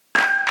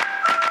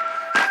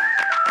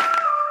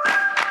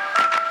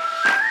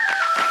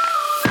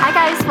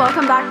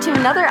Welcome back to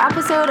another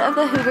episode of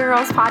the Hygge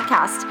Girls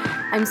podcast.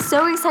 I'm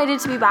so excited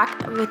to be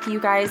back with you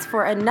guys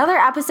for another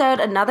episode,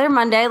 another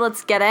Monday.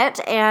 Let's get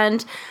it.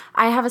 And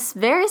I have a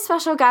very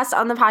special guest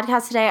on the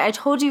podcast today. I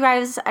told you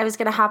guys I was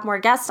going to have more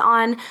guests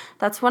on.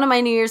 That's one of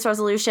my New Year's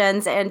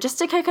resolutions. And just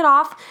to kick it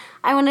off,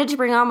 I wanted to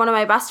bring on one of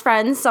my best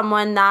friends,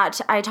 someone that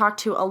I talk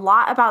to a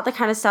lot about the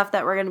kind of stuff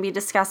that we're going to be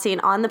discussing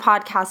on the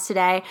podcast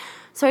today.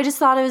 So I just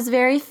thought it was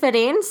very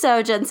fitting.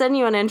 So Jensen,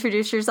 you want to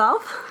introduce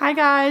yourself? Hi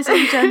guys,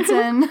 I'm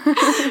Jensen.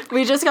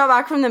 We just got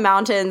back from the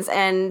mountains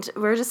and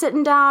we're just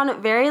sitting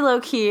down, very low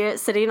key,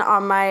 sitting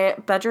on my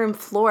bedroom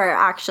floor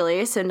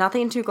actually. So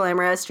nothing too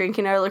glamorous,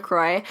 drinking our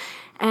LaCroix.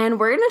 And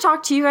we're going to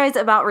talk to you guys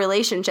about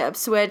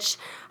relationships, which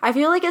I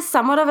feel like is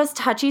somewhat of a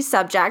touchy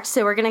subject.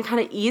 So we're going to kind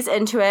of ease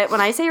into it.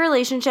 When I say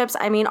relationships,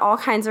 I mean all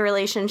kinds of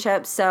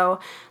relationships. So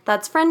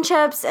that's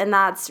friendships and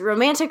that's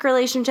romantic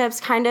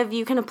relationships. Kind of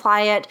you can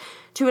apply it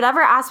to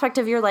whatever aspect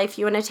of your life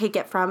you want to take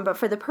it from. But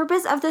for the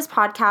purpose of this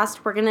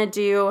podcast, we're going to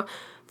do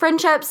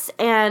friendships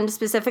and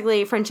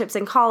specifically friendships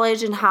in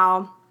college and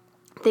how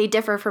they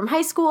differ from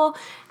high school.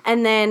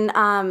 And then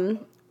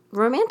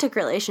romantic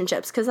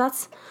relationships, because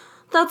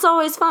that's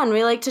always fun.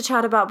 We like to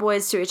chat about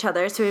boys to each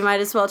other, so we might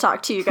as well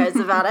talk to you guys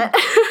about it.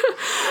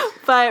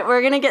 But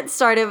we're going to get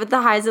started with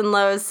the highs and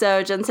lows.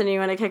 So, Jensen, you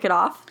want to kick it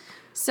off?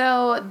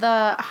 So,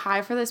 the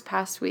high for this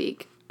past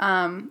week,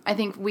 I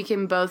think we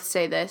can both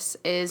say this,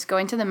 is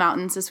going to the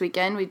mountains this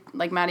weekend. We,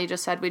 like Maddie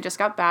just said, we just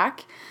got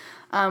back.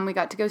 We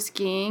got to go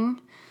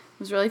skiing. It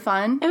was really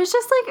fun. It was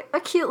just like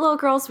a cute little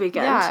girls'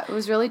 weekend. Yeah, it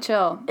was really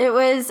chill. It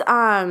was,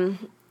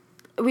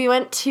 we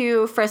went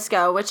to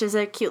Frisco, which is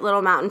a cute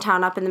little mountain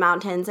town up in the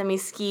mountains, and we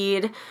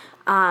skied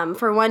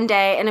for one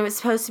day, and it was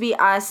supposed to be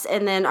us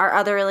and then our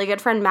other really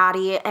good friend,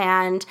 Maddie,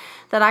 and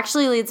that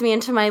actually leads me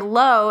into my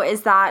low,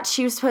 is that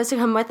she was supposed to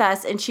come with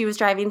us, and she was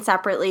driving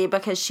separately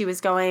because she was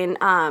going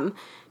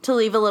to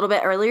leave a little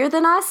bit earlier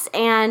than us,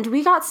 and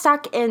we got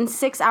stuck in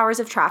 6 hours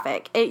of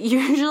traffic. It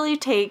usually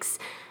takes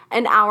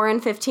an hour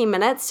and 15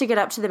 minutes to get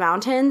up to the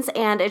mountains,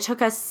 and it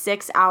took us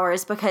 6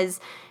 hours because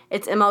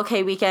it's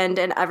MLK weekend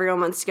and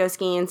everyone wants to go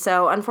skiing.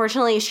 So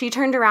unfortunately, she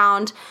turned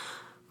around,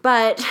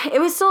 but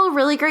it was still a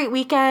really great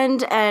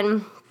weekend,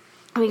 and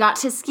we got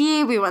to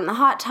ski. We went in the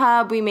hot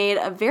tub. We made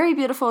a very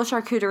beautiful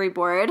charcuterie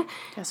board.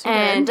 Yes, we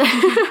and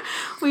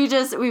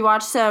did. we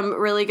watched some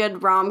really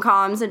good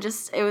rom-coms, and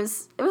just it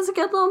was a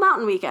good little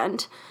mountain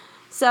weekend.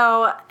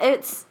 So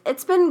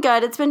it's been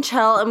good. It's been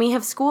chill, and we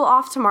have school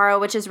off tomorrow,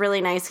 which is really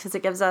nice because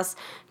it gives us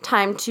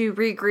time to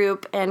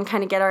regroup and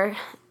kind of get our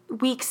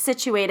week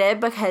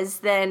situated, because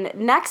then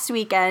next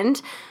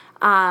weekend,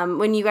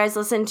 when you guys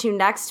listen to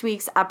next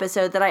week's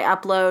episode that I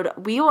upload,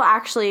 we will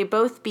actually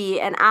both be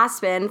in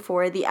Aspen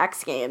for the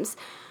X Games,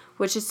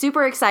 which is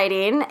super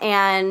exciting.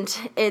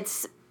 And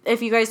it's,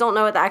 if you guys don't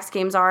know what the X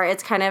Games are,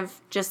 it's kind of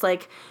just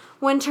like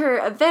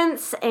winter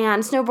events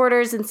and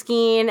snowboarders and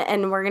skiing,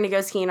 and we're going to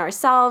go skiing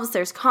ourselves.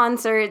 There's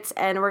concerts,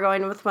 and we're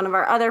going with one of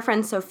our other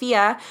friends,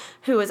 Sophia,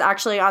 who was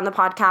actually on the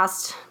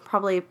podcast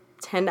probably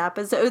 10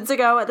 episodes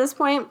ago at this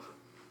point.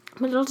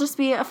 But it'll just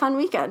be a fun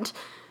weekend.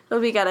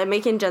 It'll be good. I'm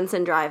making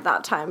Jensen drive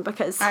that time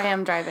because I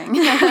am driving.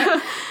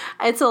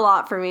 It's a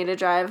lot for me to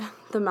drive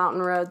the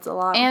mountain roads a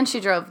lot. And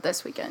she drove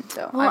this weekend,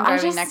 so I'm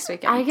driving next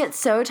weekend. I get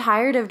so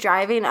tired of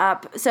driving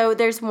up. So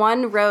there's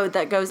one road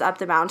that goes up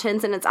the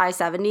mountains, and it's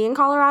I-70 in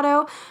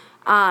Colorado.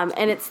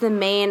 And it's the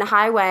main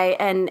highway,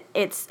 and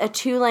it's a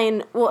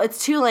 2-lane, well,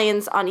 it's 2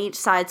 lanes on each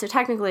side, so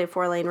technically a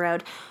 4-lane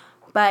road.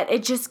 But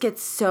it just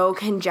gets so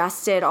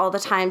congested all the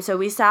time. So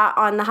we sat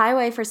on the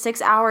highway for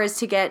 6 hours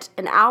to get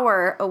an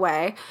hour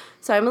away.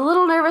 So I'm a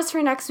little nervous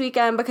for next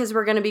weekend because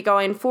we're going to be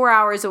going 4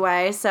 hours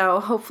away. So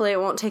hopefully it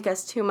won't take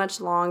us too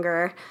much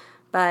longer.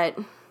 But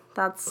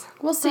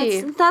we'll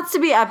see. That's to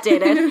be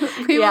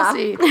updated. We will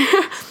see.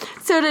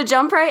 So to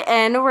jump right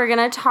in, we're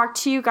going to talk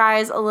to you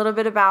guys a little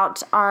bit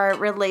about our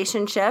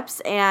relationships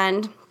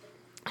and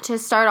to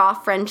start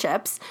off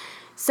friendships.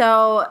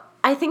 So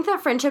I think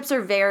that friendships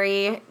are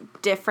very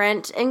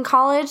different in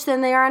college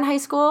than they are in high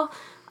school.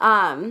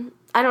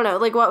 I don't know,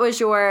 like what was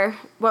your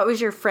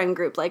friend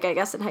group like, I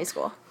guess, in high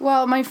school?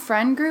 Well, my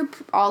friend group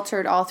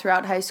altered all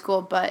throughout high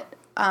school, but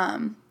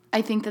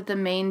I think that the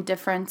main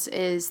difference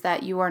is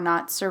that you are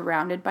not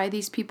surrounded by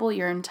these people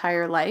your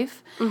entire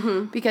life.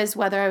 Mm-hmm. Because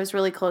whether I was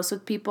really close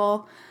with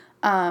people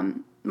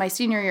my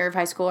senior year of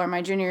high school or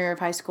my junior year of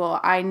high school,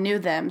 I knew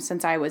them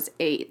since I was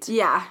 8.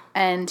 Yeah.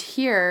 And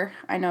here,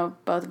 I know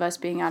both of us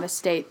being out of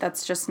state,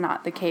 that's just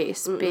not the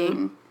case,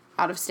 being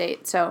out of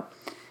state. So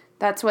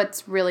that's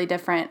what's really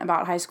different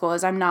about high school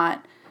is I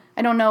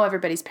don't know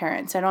everybody's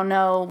parents. I don't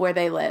know where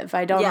they live.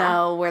 I don't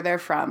know where they're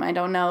from. I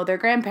don't know their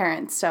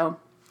grandparents. So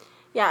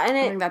yeah, and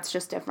I think that's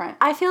just different.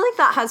 I feel like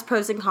that has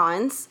pros and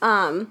cons.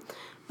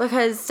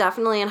 Because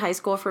definitely in high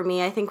school for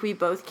me, I think we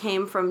both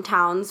came from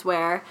towns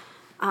where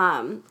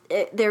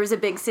there was a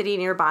big city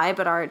nearby,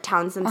 but our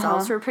towns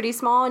themselves were pretty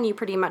small, and you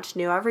pretty much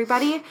knew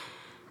everybody.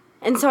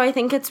 And so I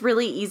think it's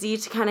really easy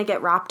to kind of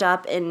get wrapped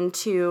up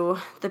into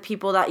the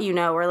people that you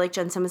know, or like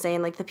Jensen was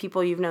saying, like the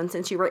people you've known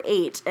since you were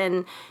 8,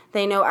 and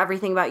they know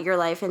everything about your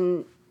life,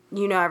 and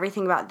you know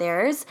everything about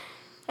theirs.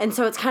 And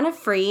so it's kind of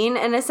freeing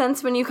in a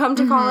sense when you come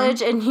to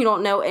college and you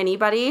don't know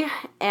anybody,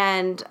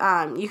 and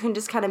you can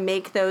just kind of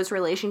make those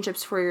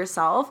relationships for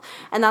yourself.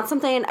 And that's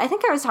something, I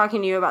think I was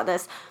talking to you about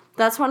this.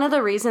 That's one of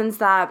the reasons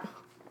that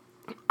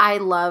I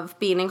love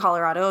being in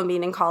Colorado and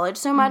being in college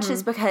so much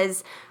is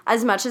because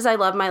as much as I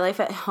love my life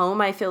at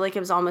home, I feel like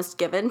it was almost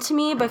given to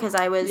me because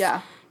I was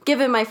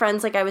given my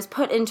friends, like I was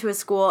put into a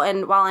school.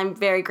 And while I'm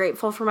very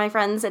grateful for my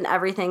friends and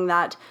everything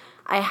that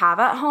I have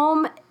at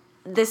home,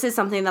 this is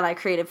something that I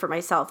created for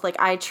myself. Like,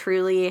 I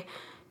truly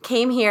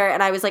came here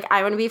and I was like,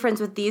 I want to be friends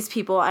with these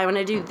people. I want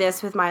to do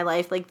this with my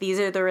life. Like,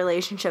 these are the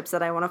relationships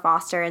that I want to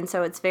foster. And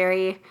so it's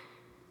very,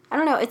 I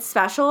don't know, it's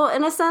special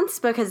in a sense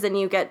because then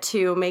you get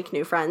to make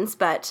new friends.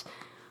 But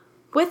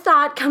with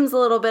that comes a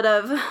little bit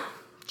of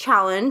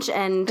challenge,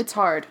 and it's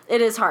hard.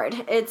 It is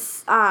hard.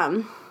 It's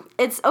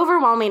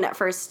overwhelming at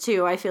first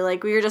too. I feel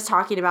like we were just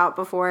talking about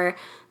before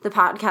the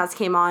podcast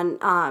came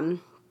on,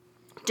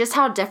 just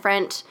how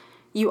different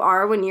you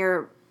are when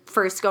you're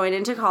first going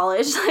into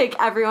college. Like,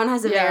 everyone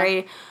has a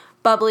very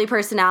bubbly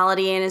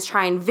personality and is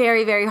trying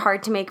very, very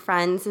hard to make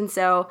friends. And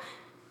so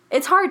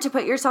it's hard to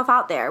put yourself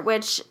out there,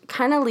 which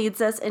kind of leads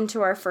us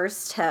into our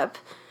first tip,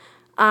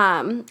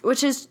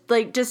 which is,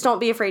 like, just don't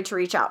be afraid to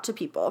reach out to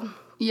people.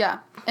 Yeah.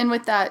 And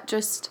with that,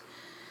 just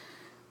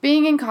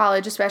being in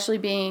college, especially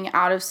being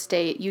out of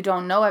state, you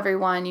don't know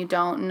everyone. You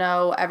don't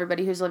know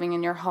everybody who's living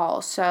in your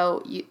hall.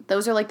 So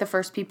those are, like, the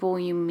first people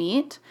you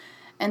meet.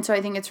 And so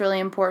I think it's really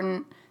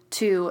important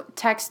to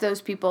text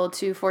those people,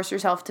 to force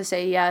yourself to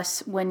say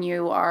yes when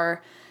you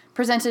are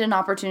presented an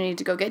opportunity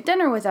to go get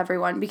dinner with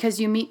everyone, because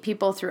you meet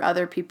people through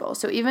other people.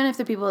 So even if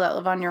the people that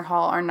live on your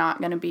hall are not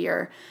going to be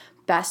your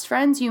best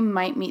friends, you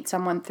might meet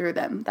someone through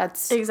them.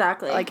 That's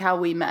exactly like how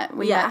we met.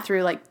 We met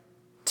through, like,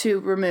 2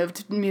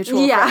 removed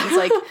mutual friends.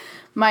 Like,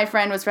 my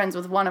friend was friends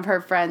with one of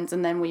her friends,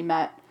 and then we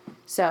met.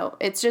 So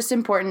it's just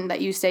important that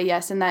you say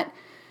yes, and that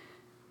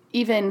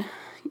even,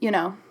 you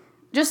know,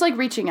 just, like,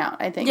 reaching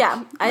out, I think.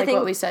 Yeah, I think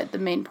what we said, the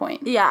main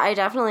point. Yeah, I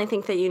definitely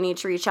think that you need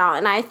to reach out.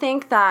 And I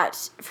think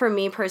that for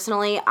me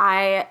personally,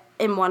 I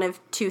am one of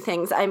 2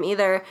 things. I'm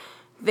either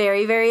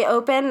very, very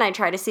open and I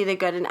try to see the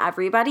good in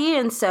everybody.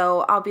 And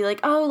so I'll be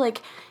like, oh,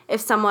 like, if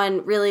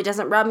someone really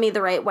doesn't rub me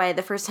the right way,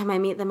 the first time I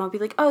meet them, I'll be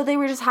like, oh, they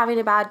were just having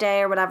a bad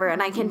day or whatever.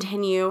 And I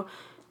continue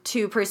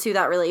to pursue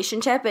that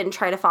relationship and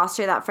try to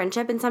foster that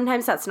friendship. And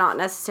sometimes that's not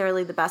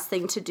necessarily the best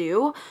thing to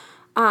do.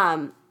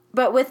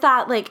 But with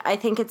that, like, I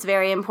think it's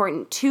very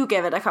important to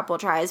give it a couple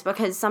tries,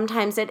 because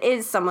sometimes it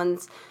is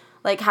someone's,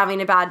 like,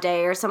 having a bad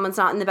day, or someone's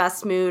not in the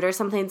best mood, or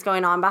something's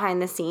going on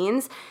behind the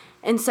scenes.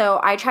 And so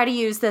I try to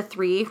use the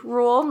 3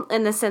 rule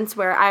in the sense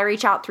where I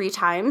reach out 3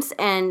 times,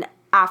 and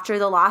after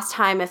the last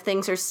time, if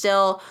things are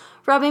still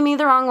rubbing me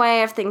the wrong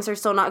way, if things are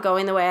still not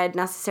going the way I'd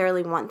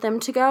necessarily want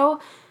them to go,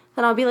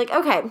 then I'll be like,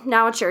 okay,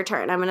 now it's your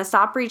turn. I'm going to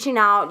stop reaching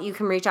out. You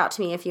can reach out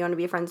to me if you want to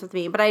be friends with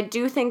me. But I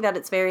do think that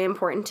it's very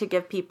important to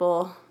give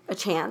people a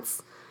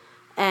chance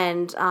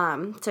and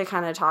to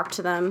kind of talk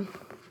to them.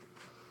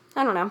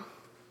 I don't know.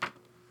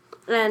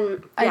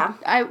 And yeah.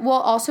 I well,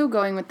 also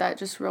going with that,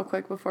 just real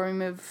quick before we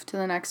move to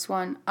the next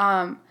one,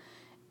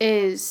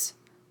 is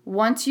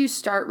once you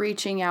start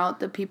reaching out,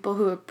 the people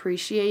who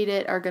appreciate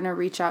it are going to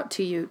reach out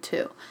to you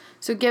too.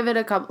 So give it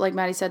a couple, like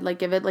Maddie said, like,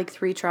 give it like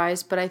 3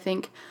 tries. But I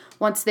think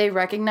once they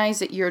recognize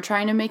that you're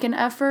trying to make an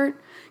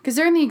effort, because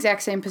they're in the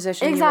exact same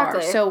position you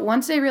are. So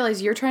once they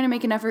realize you're trying to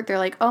make an effort, they're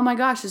like, oh my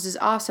gosh, this is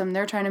awesome.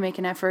 They're trying to make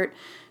an effort.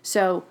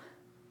 So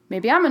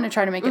maybe I'm going to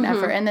try to make an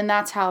effort. And then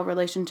that's how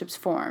relationships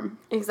form.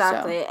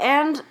 Exactly. So.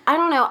 And I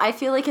don't know, I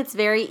feel like it's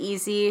very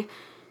easy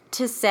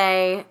to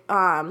say,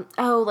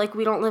 oh, like,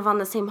 we don't live on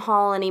the same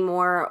hall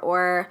anymore,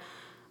 or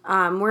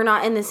we're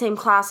not in the same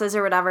classes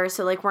or whatever,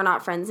 so, like, we're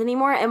not friends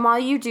anymore. And while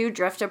you do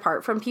drift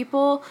apart from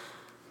people,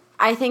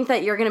 I think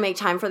that you're going to make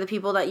time for the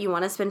people that you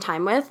want to spend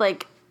time with.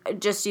 Like,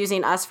 just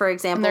using us, for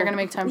example. And they're going to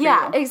make time for you.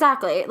 Yeah,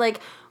 exactly. Like,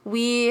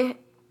 we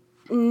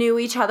knew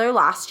each other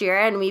last year,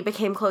 and we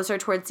became closer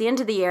towards the end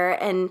of the year,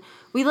 and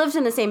we lived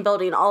in the same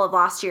building all of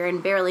last year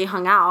and barely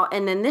hung out.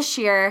 And then this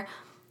year,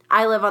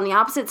 I live on the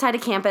opposite side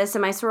of campus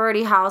in my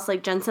sorority house.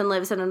 Like, Jensen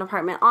lives in an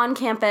apartment on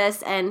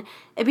campus, and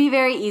it'd be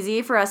very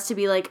easy for us to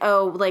be like,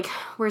 oh, like,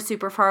 we're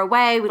super far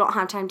away, we don't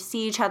have time to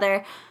see each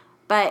other.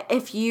 But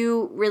if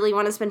you really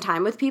want to spend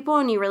time with people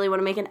and you really want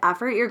to make an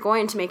effort, you're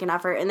going to make an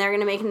effort, and they're going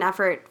to make an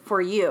effort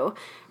for you.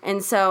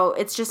 And so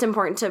it's just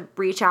important to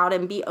reach out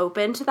and be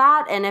open to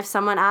that. And if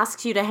someone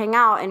asks you to hang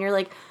out and you're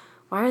like,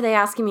 why are they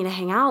asking me to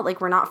hang out?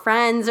 Like, we're not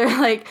friends, or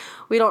like,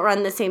 we don't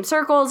run the same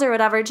circles or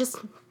whatever, just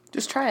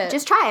try it.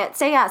 Just try it.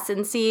 Say yes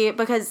and see,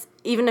 because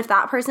even if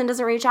that person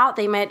doesn't reach out,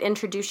 they might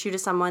introduce you to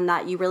someone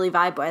that you really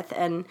vibe with.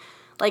 And,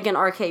 like, in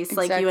our case,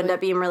 like, you end up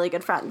being really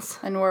good friends.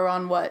 And we're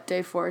on, what,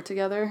 day 4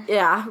 together?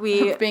 Yeah,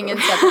 we... being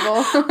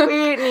inseparable.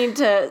 We need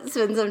to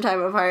spend some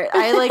time apart.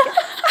 I, like...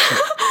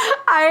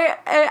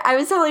 I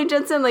was telling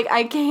Jensen, like,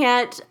 I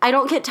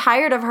don't get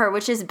tired of her,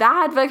 which is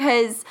bad,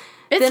 because...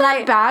 It's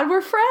not bad,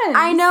 we're friends.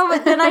 I know,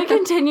 but then I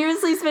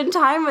continuously spend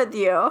time with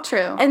you.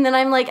 True. And then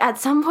I'm like, at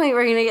some point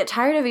we're going to get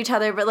tired of each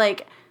other, but,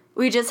 like,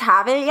 We just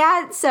haven't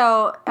yet,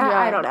 so Yeah.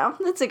 I don't know.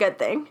 It's a good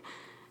thing.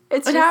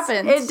 It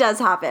happens. It does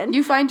happen.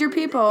 You find your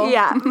people.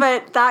 Yeah,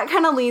 but that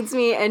kind of leads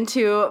me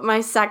into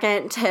my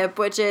second tip,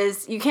 which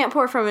is you can't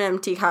pour from an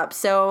empty cup.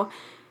 So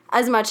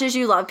as much as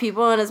you love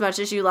people and as much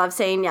as you love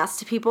saying yes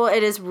to people,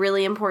 it is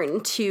really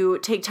important to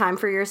take time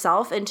for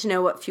yourself and to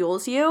know what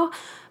fuels you,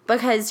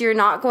 because you're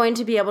not going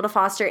to be able to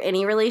foster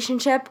any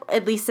relationship,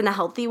 at least in a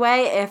healthy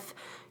way, if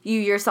you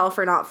yourself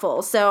are not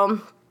full.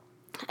 So,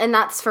 and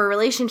that's for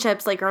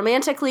relationships, like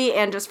romantically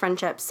and just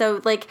friendships.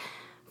 So, like,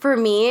 for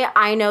me,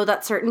 I know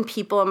that certain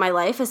people in my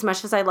life, as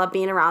much as I love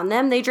being around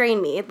them, they drain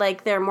me.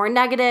 Like, they're more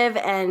negative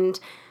and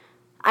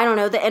I don't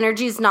know, the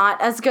energy's not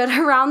as good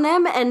around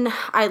them, and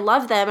I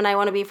love them and I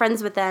want to be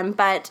friends with them,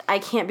 but I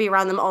can't be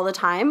around them all the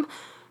time.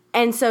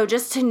 And so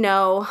just to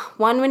know,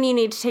 one, when you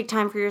need to take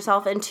time for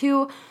yourself, and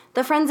two,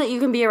 the friends that you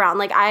can be around.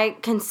 Like, I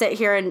can sit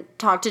here and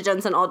talk to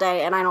Jensen all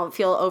day and I don't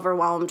feel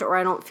overwhelmed, or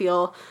I don't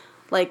feel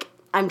like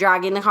I'm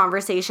dragging the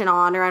conversation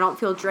on, or I don't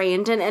feel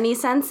drained in any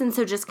sense. And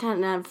so just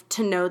kind of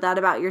to know that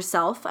about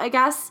yourself, I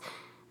guess,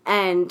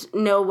 and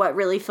know what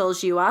really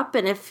fills you up.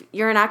 And if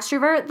you're an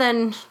extrovert,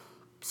 then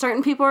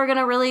certain people are going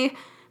to really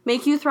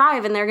make you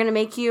thrive, and they're going to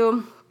make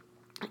you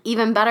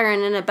even better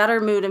and in a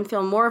better mood and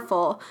feel more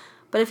full.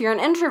 But if you're an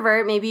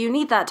introvert, maybe you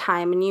need that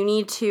time, and you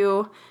need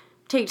to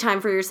take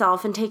time for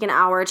yourself and take an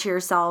hour to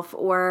yourself,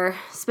 or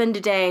spend a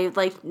day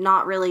like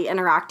not really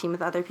interacting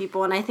with other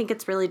people. And I think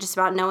it's really just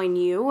about knowing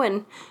you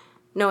and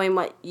knowing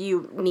what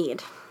you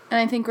need. And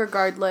I think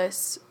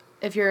regardless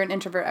if you're an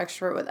introvert,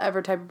 extrovert,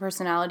 whatever type of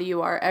personality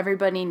you are,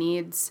 everybody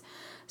needs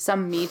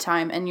some me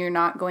time, and you're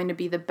not going to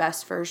be the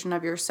best version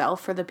of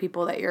yourself for the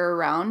people that you're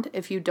around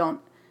if you don't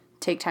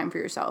take time for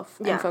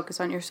yourself and focus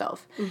on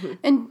yourself. Mm-hmm.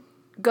 And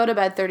go to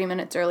bed 30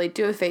 minutes early,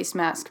 do a face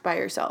mask by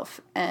yourself,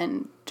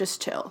 and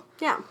just chill.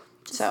 Yeah.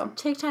 Just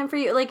take time for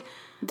you. Like,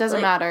 it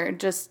doesn't matter.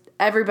 Just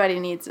everybody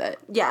needs it.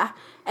 Yeah.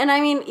 And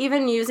I mean,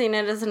 even using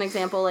it as an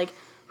example, like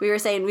we were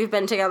saying, we've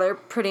been together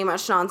pretty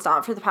much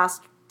nonstop for the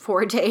past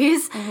 4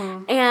 days.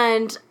 Mm-hmm.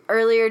 And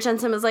earlier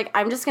Jensen was like,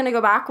 I'm just going to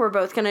go back. We're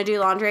both going to do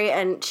laundry.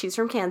 And she's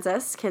from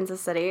Kansas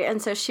City.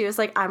 And so she was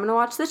like, I'm going to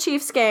watch the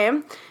Chiefs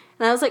game.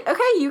 And I was like,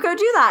 okay, you go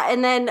do that.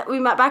 And then we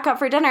met back up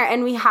for dinner,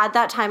 and we had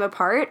that time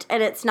apart.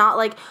 And it's not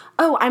like,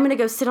 oh, I'm going to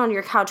go sit on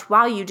your couch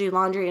while you do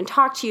laundry and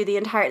talk to you the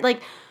entire,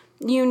 like,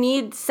 you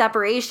need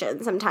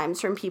separation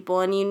sometimes from people,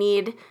 and you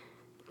need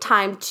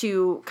time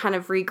to kind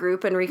of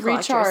regroup and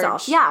recollect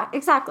yourself. Yeah,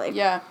 exactly.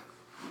 Yeah.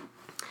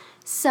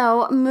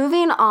 So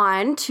moving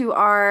on to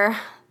our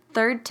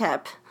third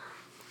tip,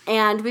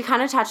 and we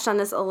kind of touched on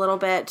this a little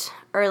bit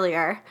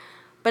earlier,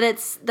 but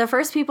it's the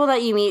first people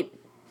that you meet,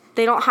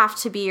 they don't have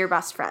to be your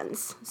best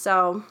friends.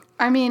 So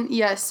I mean,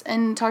 yes,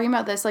 and talking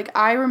about this, like,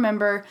 I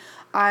remember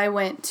I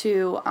went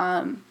to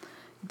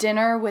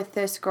dinner with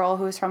this girl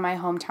who was from my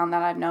hometown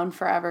that I've known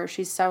forever.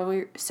 She's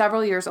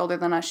several years older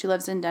than us. She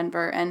lives in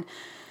Denver, and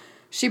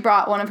she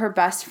brought one of her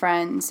best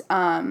friends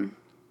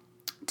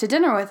to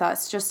dinner with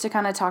us, just to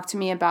kind of talk to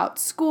me about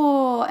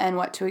school and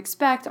what to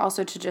expect,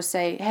 also to just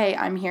say, hey,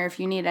 I'm here if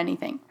you need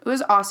anything. It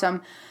was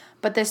awesome.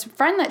 But this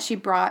friend that she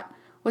brought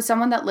was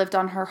someone that lived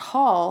on her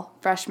hall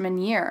freshman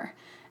year,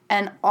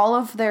 and all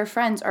of their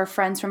friends are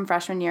friends from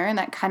freshman year, and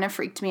that kind of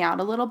freaked me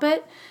out a little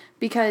bit,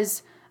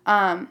 because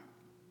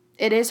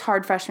it is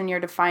hard freshman year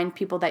to find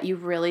people that you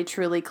really,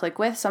 truly click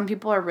with. Some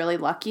people are really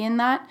lucky in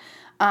that.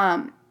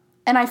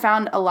 And I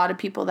found a lot of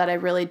people that I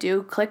really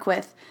do click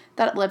with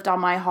that lived on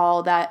my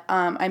hall that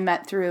I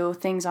met through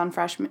things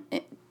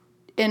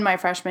in my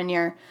freshman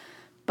year.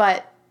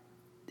 But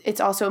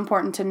it's also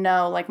important to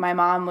know, like, my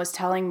mom was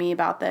telling me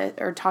about this,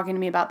 or talking to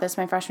me about this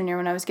my freshman year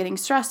when I was getting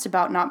stressed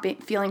about not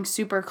feeling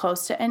super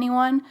close to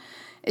anyone,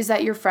 is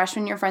that your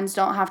freshman year friends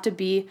don't have to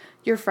be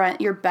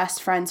your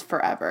best friends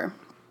forever.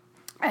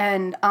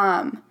 And,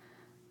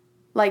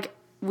 like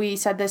we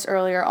said this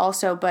earlier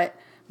also, but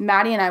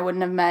Maddie and I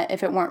wouldn't have met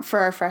if it weren't for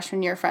our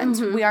freshman year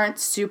friends. Mm-hmm. We aren't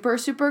super,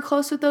 super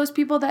close with those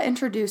people that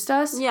introduced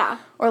us. Yeah.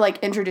 Or, like,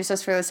 introduced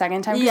us for the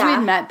second time. Because we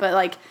had met, but,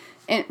 like,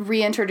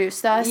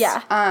 reintroduced us.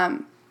 Yeah.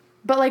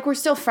 But, like, we're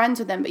still friends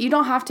with them. But you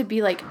don't have to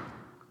be, like,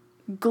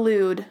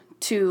 glued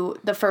to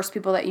the first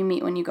people that you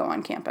meet when you go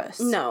on campus.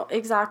 No,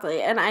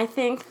 exactly. And I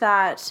think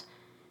that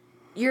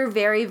you're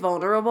very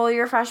vulnerable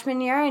your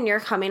freshman year, and you're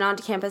coming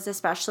onto campus,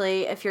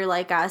 especially if you're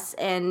like us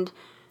and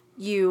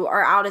you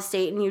are out of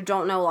state and you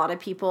don't know a lot of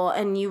people,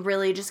 and you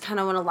really just kind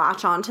of want to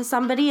latch on to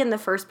somebody, and the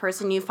first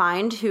person you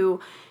find who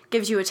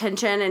gives you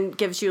attention and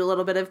gives you a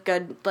little bit of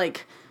good,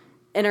 like,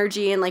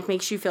 energy and, like,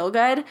 makes you feel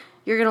good,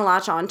 you're going to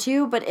latch on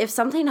to. But if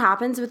something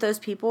happens with those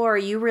people, or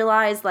you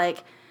realize,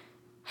 like,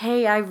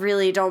 hey, I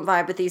really don't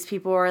vibe with these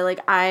people, or,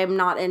 like, I'm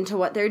not into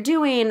what they're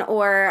doing,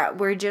 or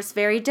we're just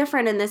very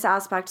different in this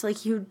aspect,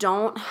 like, you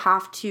don't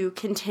have to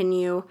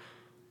continue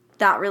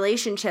that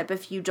relationship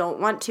if you don't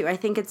want to. I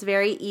think it's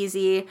very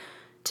easy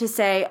to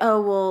say,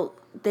 oh, well,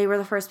 they were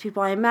the first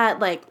people I met,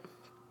 like,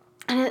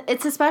 and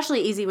it's especially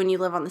easy when you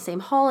live on the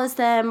same hall as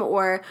them,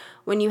 or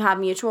when you have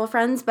mutual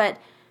friends, but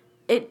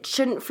it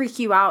shouldn't freak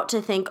you out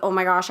to think, oh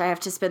my gosh, I have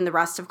to spend the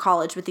rest of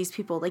college with these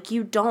people. Like,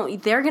 you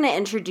don't. They're going to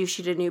introduce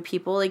you to new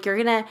people. Like,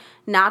 you're going to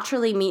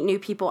naturally meet new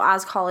people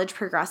as college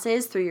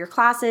progresses through your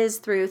classes,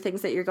 through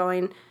things that you're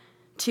going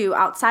to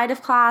outside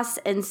of class.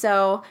 And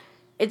so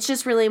it's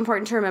just really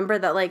important to remember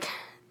that, like,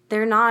 they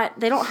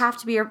don't have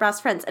to be your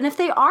best friends. And if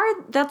they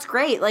are, that's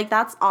great. Like,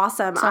 that's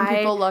awesome. Some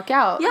people look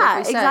out. Yeah,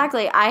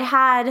 exactly. I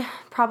had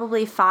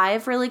probably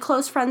 5 really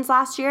close friends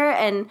last year,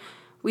 and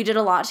we did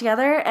a lot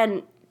together.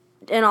 And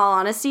in all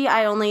honesty,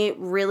 I only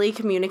really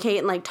communicate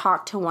and, like,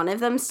 talk to one of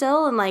them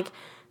still and, like,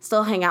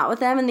 still hang out with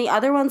them. And the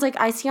other ones, like,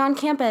 I see on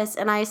campus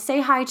and I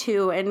say hi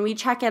to, and we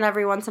check in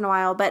every once in a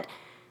while. But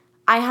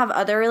I have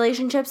other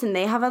relationships and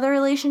they have other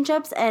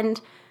relationships.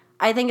 And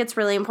I think it's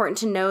really important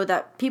to know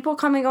that people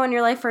come and go in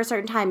your life for a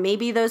certain time.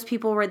 Maybe those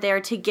people were there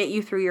to get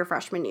you through your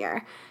freshman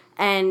year.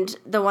 And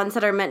the ones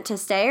that are meant to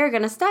stay are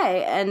going to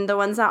stay. And the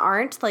ones that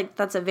aren't, like,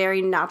 that's a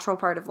very natural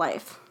part of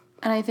life.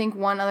 And I think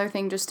one other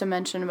thing just to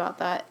mention about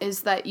that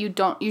is that you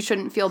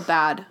shouldn't feel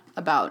bad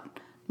about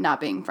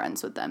not being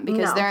friends with them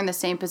because they're in the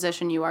same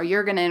position you are.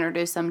 You're going to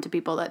introduce them to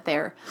people that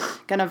they're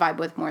going to vibe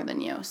with more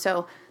than you.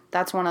 So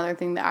that's one other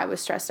thing that I was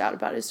stressed out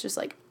about is just,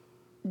 like,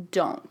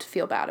 don't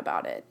feel bad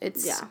about it.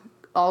 It's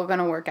all going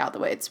to work out the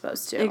way it's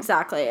supposed to.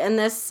 Exactly. And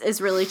this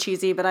is really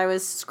cheesy, but I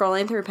was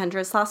scrolling through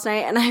Pinterest last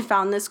night and I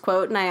found this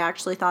quote and I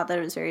actually thought that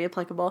it was very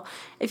applicable.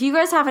 If you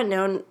guys haven't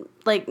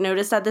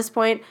noticed at this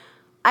point,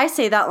 I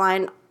say that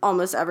line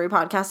almost every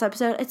podcast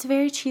episode. It's a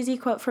very cheesy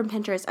quote from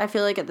Pinterest. I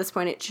feel like at this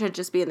point it should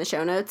just be in the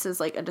show notes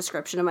as, like, a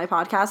description of my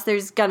podcast.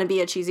 There's gonna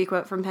be a cheesy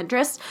quote from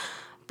Pinterest,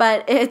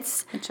 but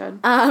it should.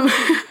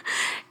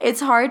 It's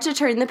hard to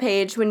turn the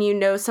page when you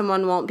know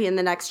someone won't be in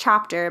the next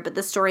chapter, but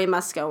the story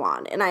must go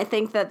on. And I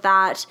think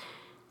that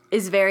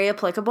is very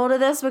applicable to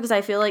this because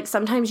I feel like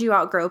sometimes you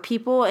outgrow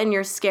people and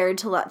you're scared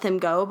to let them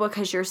go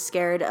because you're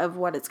scared of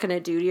what it's gonna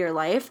do to your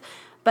life.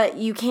 But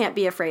you can't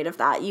be afraid of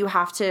that. You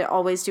have to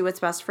always do what's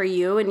best for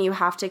you, and you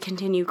have to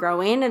continue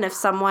growing. And if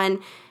someone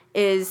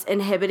is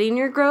inhibiting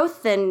your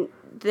growth, then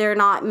they're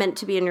not meant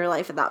to be in your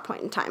life at that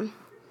point in time.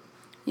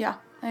 Yeah,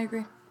 I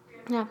agree.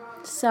 Yeah.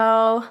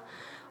 So,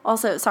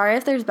 also, sorry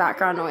if there's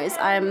background noise.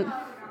 I'm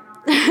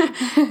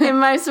in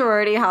my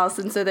sorority house,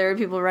 and so there are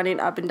people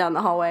running up and down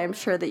the hallway. I'm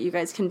sure that you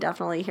guys can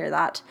definitely hear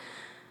that.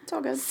 It's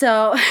all good.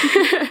 So,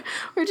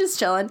 we're just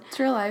chilling. It's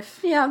real life.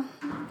 Yeah,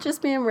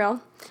 just being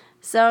real.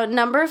 So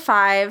number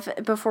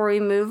 5, before we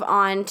move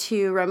on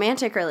to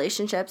romantic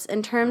relationships,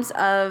 in terms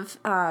of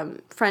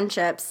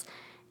friendships,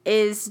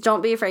 is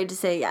don't be afraid to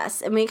say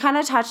yes. And we kind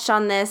of touched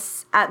on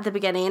this at the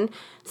beginning,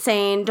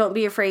 saying don't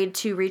be afraid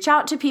to reach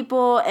out to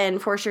people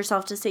and force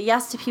yourself to say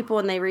yes to people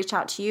when they reach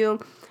out to you.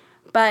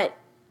 But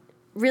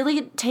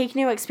really take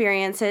new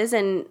experiences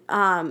and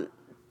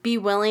be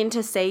willing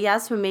to say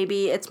yes when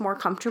maybe it's more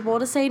comfortable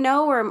to say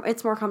no, or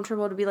it's more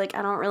comfortable to be like,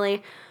 I don't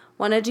really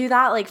want to do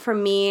that. Like for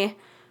me,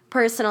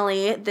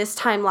 personally, this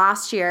time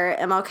last year,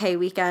 MLK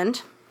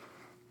weekend,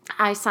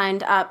 I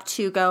signed up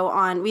to go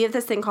on, we have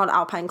this thing called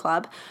Alpine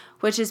Club,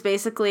 which is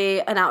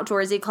basically an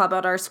outdoorsy club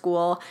at our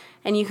school,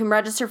 and you can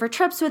register for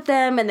trips with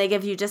them, and they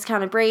give you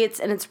discounted rates,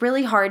 and it's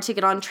really hard to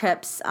get on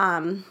trips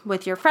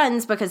with your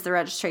friends because the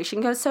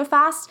registration goes so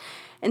fast.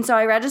 And so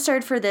I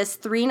registered for this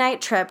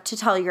 3-night trip to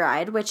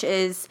Telluride, which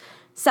is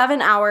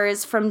 7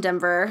 hours from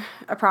Denver,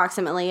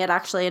 approximately. It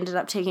actually ended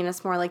up taking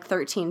us more like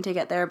 13 to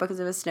get there because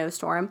of a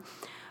snowstorm.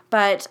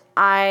 But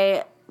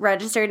I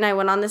registered and I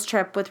went on this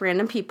trip with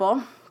random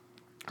people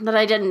that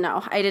I didn't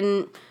know. I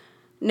didn't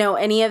know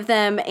any of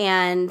them,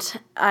 and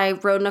I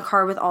rode in a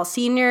car with all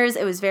seniors.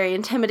 It was very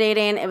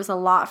intimidating. It was a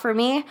lot for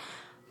me,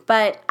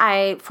 but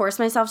I forced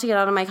myself to get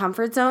out of my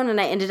comfort zone,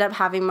 and I ended up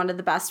having one of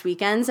the best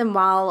weekends. And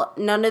while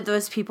none of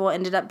those people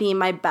ended up being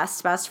my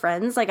best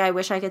friends, like I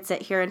wish I could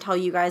sit here and tell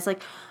you guys,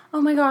 like,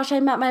 oh my gosh, I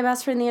met my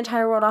best friend in the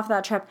entire world off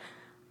that trip.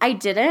 I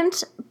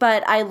didn't,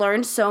 but I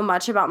learned so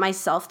much about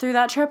myself through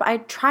that trip. I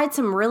tried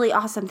some really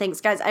awesome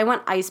things. Guys, I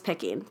went ice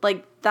picking.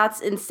 Like,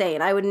 that's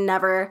insane. I would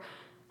never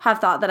have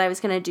thought that I was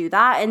going to do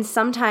that. And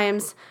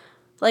sometimes,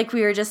 like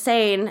we were just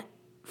saying,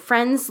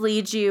 friends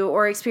lead you,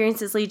 or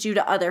experiences lead you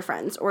to other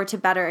friends, or to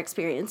better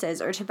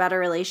experiences, or to better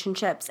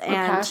relationships. And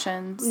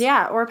passions.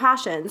 Yeah, or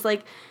passions.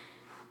 Like,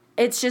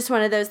 it's just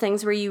one of those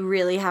things where you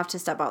really have to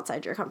step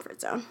outside your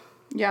comfort zone.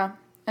 Yeah.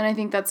 And I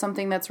think that's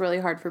something that's really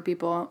hard for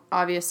people,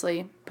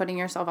 obviously, putting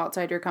yourself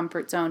outside your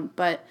comfort zone.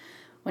 But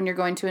when you're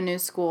going to a new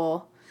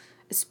school,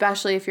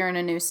 especially if you're in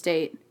a new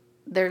state,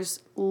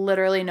 there's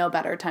literally no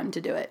better time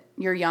to do it.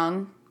 You're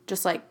young,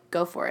 just, like,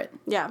 go for it.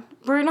 Yeah.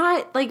 We're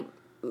not, like,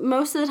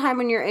 most of the time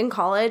when you're in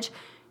college,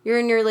 you're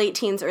in your late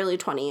teens, early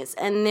 20s,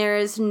 and there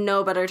is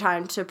no better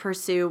time to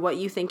pursue what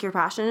you think you're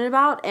passionate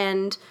about.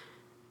 And,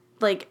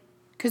 like,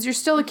 because you're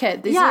still a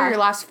kid. These are your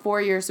last 4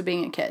 years of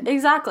being a kid.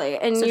 Exactly.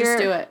 And so just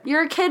do it.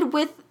 You're a kid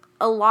with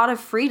a lot of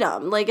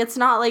freedom. Like, it's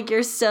not like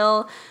you're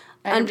still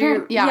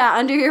under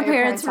your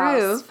parents'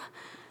 roof.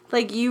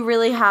 Like, you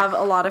really have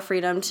a lot of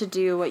freedom to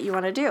do what you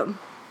want to do.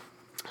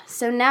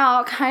 So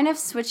now, kind of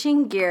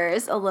switching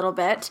gears a little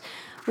bit,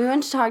 we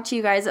want to talk to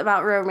you guys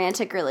about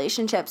romantic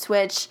relationships,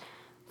 which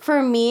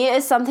for me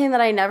is something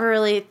that I never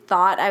really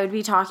thought I would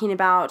be talking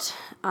about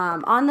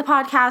on the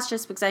podcast,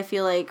 just because I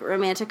feel like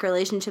romantic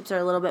relationships are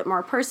a little bit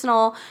more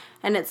personal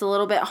and it's a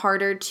little bit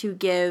harder to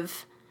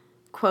give,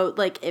 quote,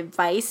 like,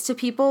 advice to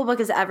people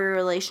because every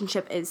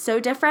relationship is so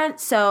different.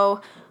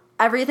 So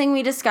everything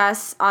we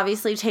discuss,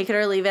 obviously take it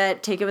or leave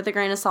it, take it with a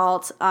grain of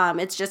salt.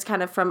 It's just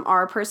kind of from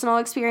our personal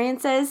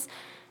experiences.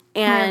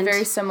 And we have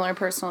very similar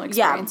personal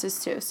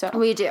experiences too. So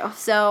we do.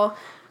 So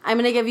I'm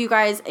going to give you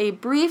guys a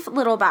brief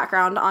little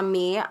background on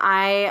me.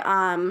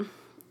 I'm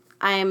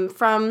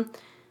from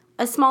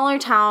a smaller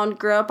town,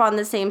 grew up on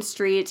the same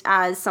street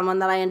as someone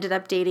that I ended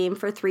up dating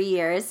for 3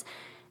 years.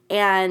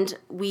 And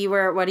we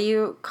were, what do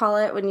you call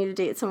it when you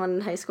date someone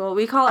in high school?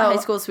 We call it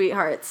high school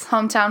sweethearts.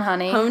 Hometown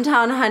honey.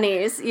 Hometown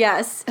honeys,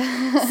 yes.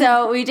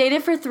 So we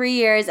dated for 3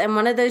 years, and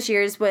one of those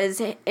years was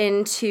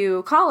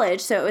into college.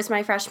 So it was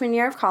my freshman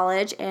year of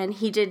college, and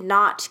he did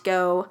not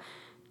go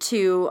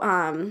to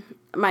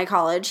my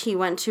college. He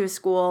went to a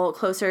school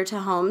closer to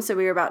home, so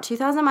we were about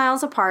 2,000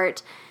 miles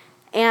apart.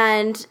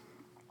 And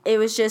it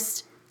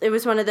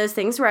was one of those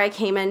things where I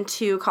came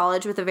into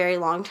college with a very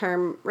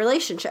long-term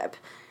relationship.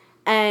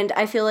 And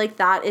I feel like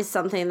that is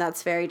something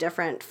that's very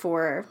different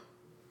for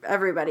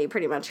everybody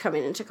pretty much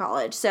coming into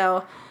college.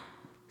 So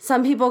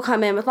some people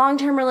come in with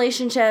long-term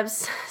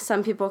relationships.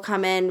 Some people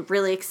come in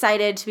really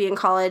excited to be in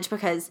college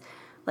because,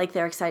 like,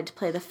 they're excited to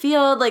play the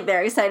field. Like,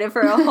 they're excited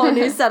for a whole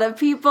new set of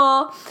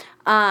people.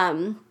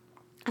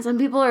 Some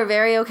people are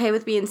very okay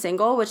with being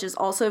single, which is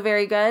also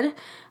very good.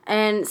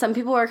 And some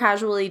people are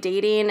casually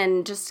dating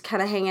and just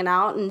kind of hanging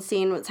out and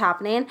seeing what's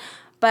happening.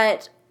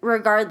 But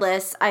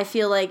regardless, I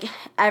feel like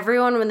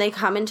everyone, when they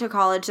come into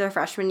college their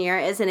freshman year,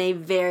 is in a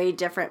very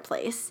different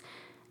place.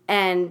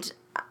 And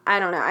I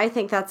don't know, I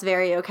think that's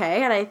very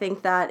okay. And I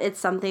think that it's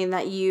something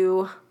that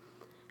you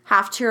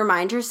have to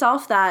remind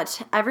yourself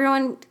that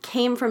everyone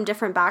came from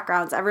different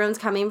backgrounds. Everyone's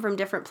coming from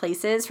different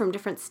places, from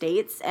different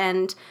states.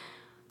 And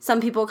some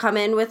people come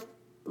in with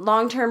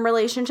long-term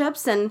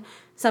relationships, and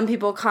some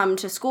people come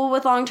to school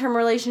with long-term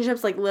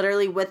relationships, like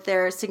literally with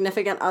their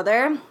significant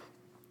other.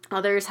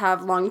 Others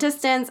have long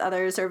distance,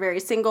 others are very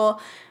single,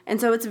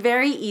 and so it's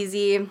very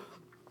easy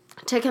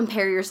to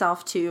compare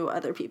yourself to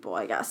other people,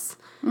 I guess.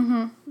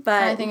 Mm-hmm.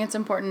 But I think it's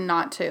important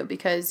not to,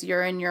 because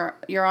you're on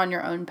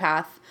your own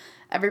path.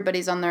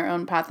 Everybody's on their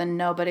own path, and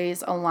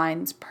nobody's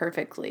aligns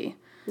perfectly.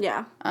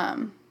 Yeah.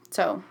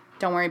 So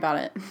don't worry about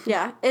it.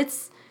 Yeah,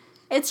 it's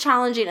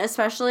challenging,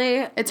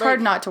 especially. It's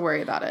hard not to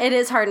worry about it. It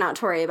is hard not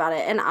to worry about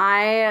it, and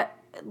I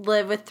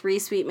live with 3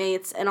 suite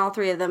mates, and all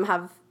 3 of them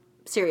have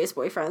serious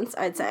boyfriends,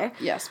 I'd say.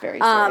 Yes, very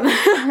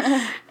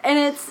serious.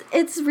 And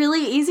it's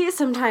really easy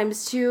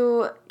sometimes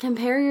to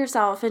compare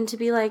yourself and to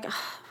be like,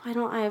 why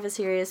don't I have a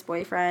serious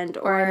boyfriend?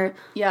 Or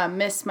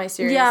miss my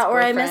serious boyfriend.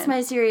 Or I miss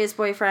my serious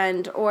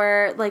boyfriend.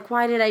 Or, like,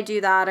 why did I do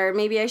that? Or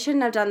maybe I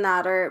shouldn't have done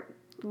that, or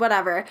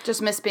whatever.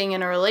 Just miss being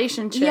in a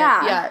relationship.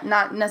 Yeah.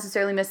 Not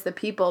necessarily miss the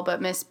people,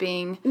 but miss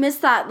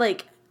that,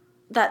 like,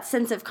 that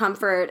sense of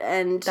comfort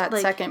and that,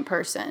 like, second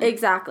person.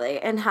 Exactly.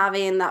 And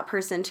having that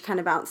person to kind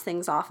of bounce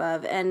things off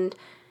of.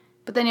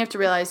 But then you have to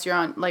realize you're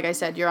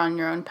on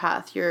your own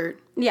path. You're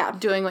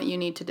doing what you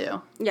need to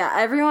do. Yeah,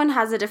 everyone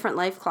has a different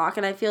life clock,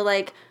 and I feel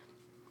like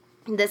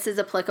this is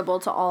applicable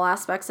to all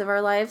aspects of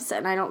our lives,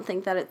 and I don't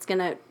think that it's going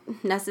to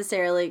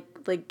necessarily,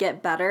 like,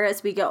 get better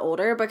as we get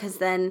older, because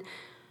then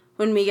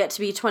when we get to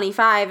be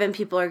 25 and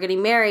people are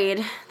getting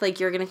married, like,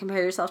 you're going to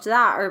compare yourself to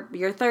that, or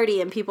you're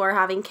 30 and people are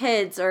having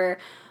kids, or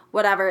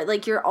whatever.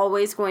 Like, you're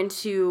always going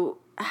to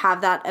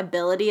have that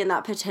ability and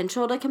that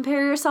potential to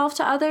compare yourself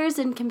to others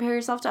and compare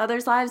yourself to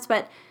others' lives,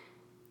 but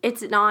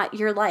it's not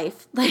your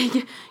life.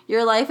 Like,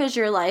 your life is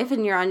your life,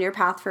 and you're on your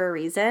path for a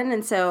reason,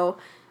 and so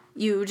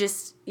you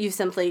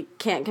simply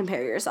can't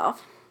compare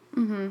yourself.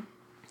 Mm-hmm.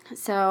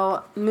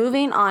 So,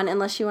 moving on,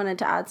 unless you wanted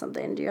to add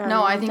something. Do you have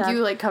No, I think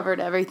you, like, covered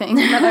everything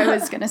that I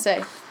was going to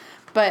say.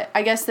 But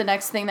I guess the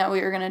next thing that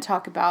we were going to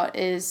talk about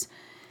is,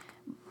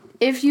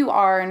 if you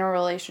are in a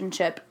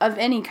relationship of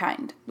any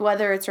kind,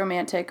 whether it's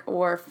romantic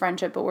or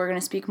friendship, but we're going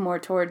to speak more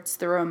towards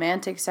the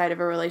romantic side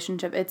of a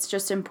relationship, it's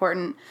just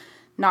important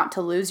not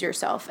to lose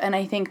yourself. And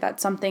I think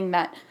that's something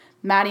that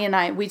Maddie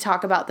and we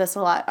talk about this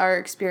a lot. Our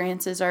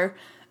experiences are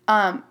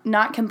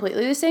not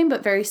completely the same,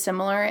 but very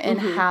similar in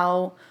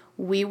how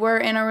we were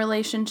in a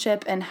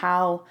relationship and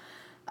how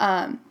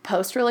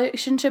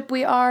post-relationship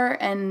we are,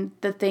 and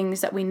the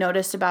things that we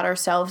noticed about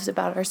ourselves,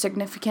 about our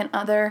significant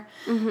other.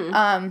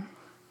 Mm-hmm.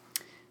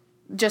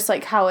 Just,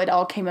 like, how it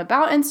all came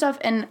about and stuff.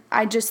 And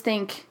I just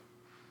think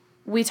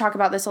we talk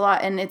about this a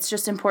lot, and it's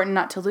just important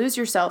not to lose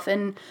yourself.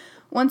 And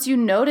once you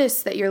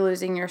notice that you're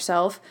losing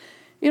yourself,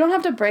 you don't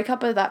have to break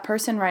up with that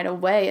person right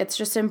away. It's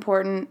just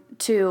important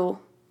to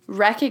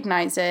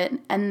recognize it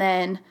and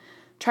then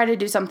try to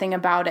do something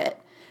about it.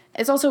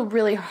 It's also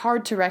really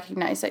hard to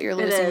recognize that you're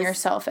losing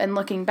yourself. And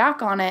looking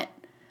back on it,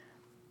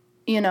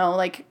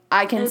 like,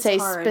 I can say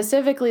hard.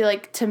 Specifically,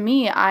 like, to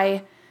me,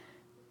 I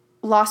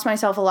lost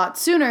myself a lot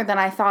sooner than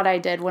I thought I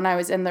did when I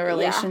was in the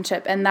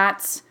relationship. Yeah. And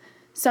that's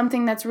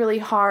something that's really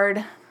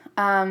hard.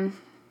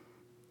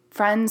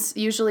 Friends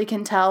usually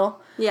can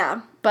tell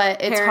Yeah.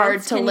 But it's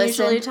hard to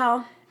listen. Usually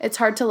tell. It's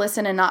hard to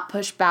listen and not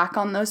push back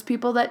on those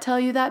people that tell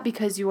you that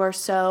because you are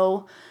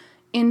so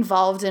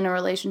involved in a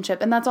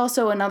relationship. And that's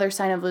also another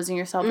sign of losing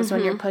yourself is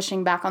when you're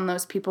pushing back on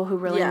those people who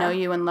really know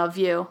you and love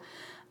you,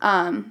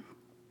 and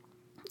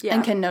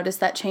can notice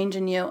that change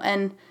in you.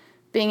 And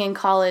being in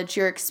college,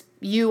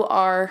 you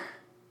are,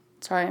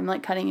 sorry, I'm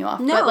like cutting you off.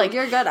 No, but like,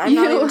 you're good. I'm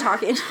not even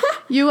talking.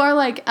 You are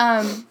like,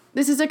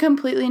 this is a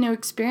completely new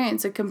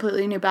experience, a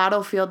completely new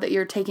battlefield that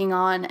you're taking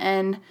on.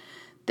 And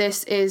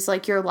this is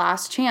like your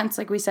last chance,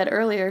 like we said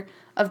earlier,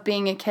 of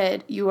being a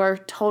kid. You are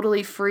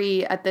totally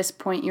free at this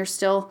point. You're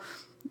still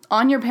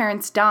on your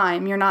parents'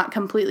 dime. You're not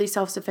completely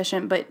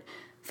self-sufficient, but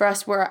for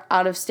us, we're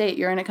out of state.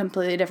 You're in a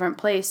completely different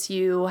place.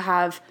 You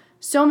have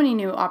so many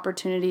new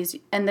opportunities,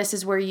 and this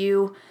is where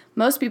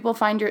most people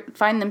find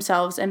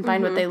themselves and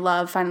find what they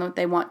love, find what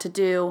they want to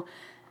do,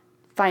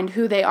 find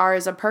who they are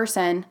as a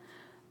person.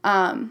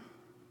 And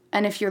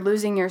if you're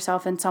losing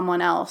yourself in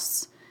someone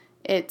else,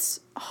 it's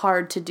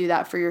hard to do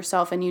that for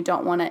yourself, and you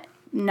don't want to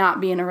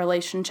not be in a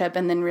relationship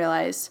and then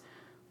realize,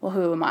 well,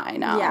 who am I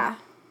now? Yeah.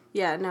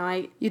 Yeah,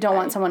 no, You don't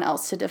want someone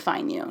else to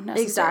define you,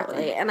 necessarily.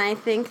 Exactly. And I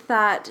think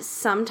that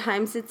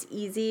sometimes it's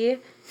easy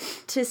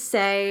to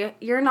say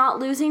you're not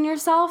losing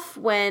yourself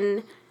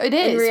when it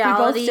is. In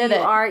reality we both did you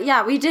it. are.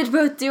 Yeah, we did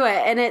both do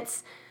it. And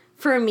it's,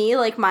 for me,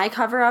 like, my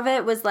cover of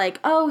it was like,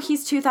 oh,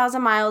 he's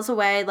 2,000 miles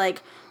away.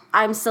 Like,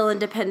 I'm still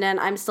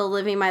independent. I'm still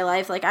living my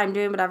life. Like, I'm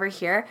doing whatever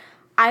here.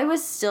 I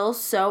was still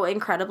so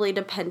incredibly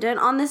dependent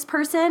on this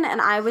person,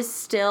 and I was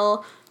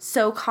still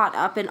so caught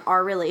up in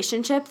our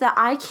relationship that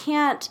I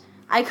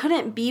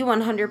couldn't be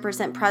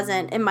 100%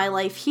 present in my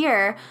life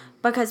here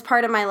because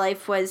part of my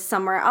life was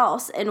somewhere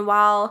else. And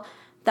while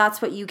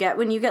that's what you get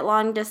when you get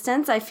long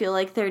distance, I feel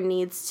like there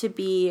needs to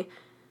be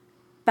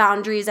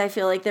boundaries. I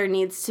feel like there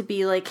needs to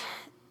be, like,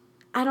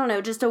 I don't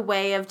know, just a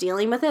way of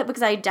dealing with it,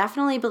 because I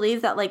definitely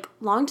believe that, like,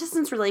 long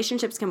distance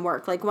relationships can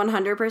work, like,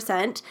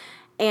 100%.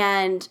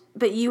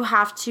 But you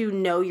have to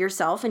know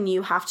yourself, and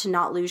you have to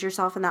not lose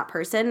yourself in that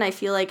person. And I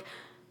feel like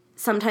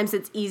sometimes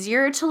it's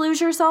easier to lose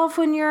yourself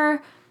when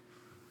you're,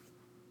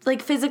 like,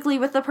 physically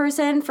with the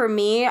person. For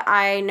me,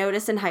 I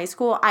noticed in high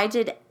school, I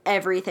did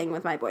everything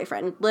with my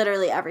boyfriend.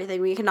 Literally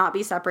everything. We could not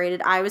be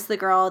separated. I was the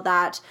girl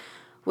that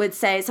would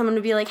say, someone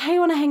would be like, hey,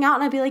 want to hang out?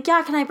 And I'd be like,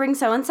 yeah, can I bring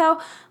so-and-so?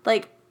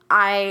 Like,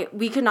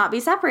 we could not be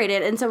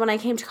separated. And so when I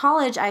came to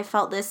college, I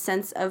felt this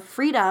sense of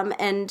freedom,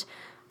 and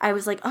I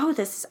was like, oh,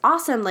 this is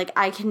awesome. Like,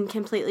 I can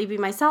completely be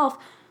myself.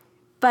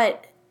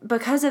 But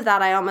because of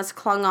that, I almost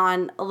clung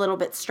on a little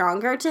bit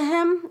stronger to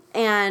him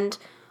and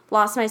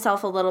lost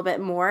myself a little bit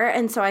more.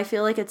 And so I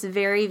feel like it's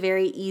very,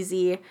 very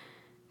easy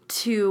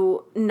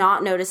to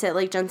not notice it,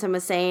 like Jensen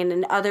was saying,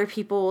 and other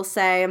people will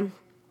say,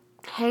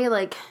 hey,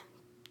 like,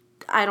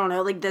 I don't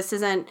know, like, this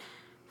doesn't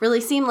really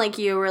seem like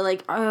you, or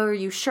like, oh, are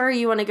you sure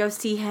you want to go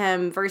see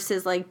him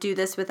versus, like, do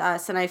this with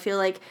us? And I feel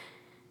like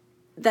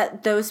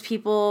that those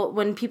people,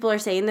 when people are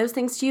saying those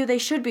things to you, they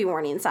should be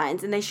warning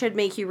signs, and they should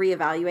make you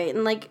reevaluate.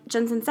 And like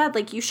Jensen said,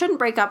 like, you shouldn't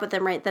break up with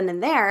them right then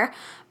and there,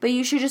 but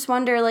you should just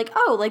wonder, like,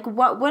 oh, like,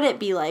 what would it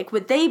be like?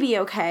 Would they be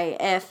okay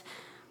if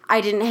I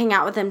didn't hang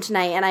out with them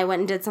tonight and I went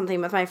and did something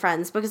with my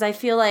friends? Because I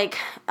feel like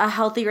a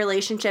healthy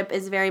relationship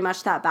is very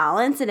much that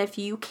balance, and if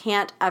you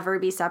can't ever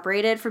be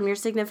separated from your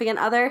significant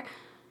other,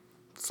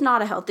 it's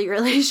not a healthy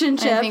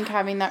relationship. I think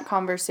having that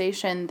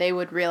conversation, they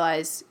would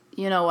realize,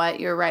 you know what,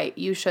 you're right.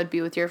 You should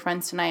be with your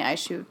friends tonight. I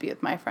should be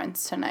with my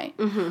friends tonight.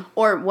 Mm-hmm.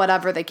 Or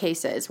whatever the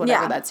case is,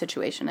 whatever that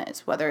situation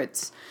is. Whether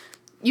it's,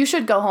 you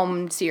should go home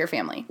and see your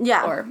family.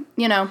 Yeah. Or,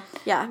 you know.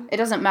 Yeah. It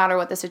doesn't matter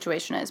what the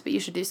situation is, but you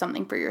should do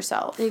something for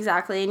yourself.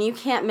 Exactly. And you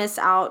can't miss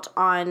out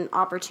on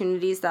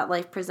opportunities that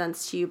life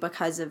presents to you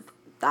because of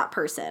that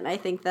person. I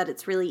think that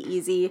it's really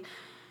easy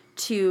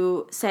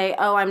to say,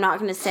 oh, I'm not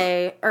going to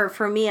say, or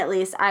for me at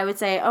least, I would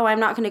say, oh, I'm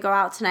not going to go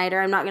out tonight,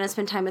 or I'm not going to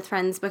spend time with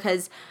friends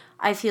because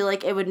I feel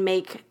like it would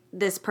make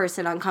this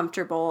person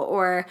uncomfortable,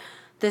 or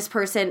this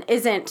person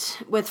isn't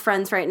with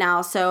friends right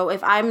now, so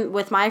if I'm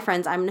with my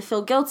friends, I'm going to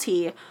feel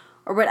guilty,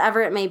 or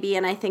whatever it may be.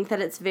 And I think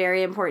that it's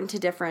very important to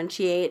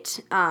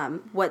differentiate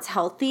what's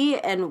healthy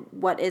and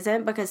what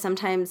isn't, because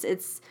sometimes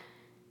it's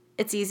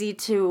easy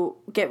to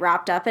get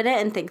wrapped up in it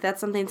and think that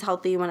something's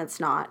healthy when it's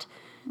not.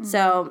 Mm-hmm.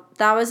 So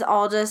that was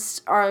all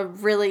just a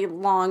really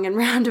long and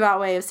roundabout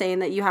way of saying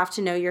that you have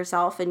to know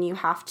yourself, and you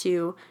have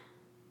to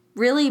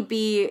really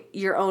be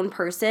your own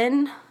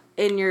person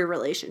in your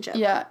relationship.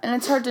 Yeah, and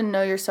it's hard to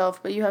know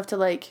yourself, but you have to,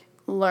 like,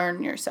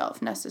 learn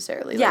yourself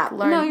necessarily. Yeah,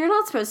 like, no, you're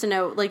not supposed to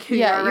know, like, who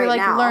you are right now. Yeah, you're,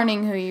 like,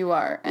 learning who you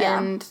are.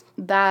 And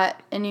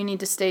and you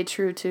need to stay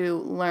true to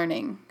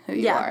learning who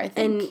you are, I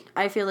think. And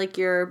I feel like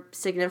your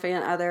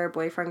significant other,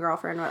 boyfriend,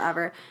 girlfriend,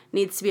 whatever,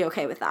 needs to be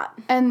okay with that.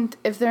 And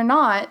if they're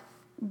not,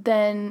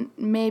 then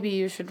maybe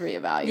you should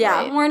reevaluate.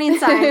 Yeah, warning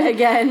sign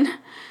again.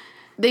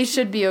 They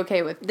should be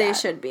okay with that. They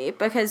should be,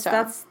 because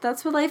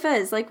that's what life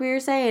is. Like we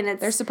were saying,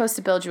 they're supposed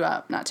to build you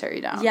up, not tear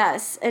you down.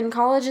 Yes, and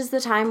college is the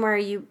time where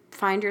you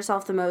find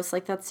yourself the most.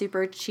 Like, that's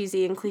super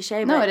cheesy and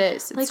cliche. No, but it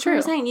is. It's like true. we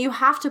were saying, you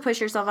have to push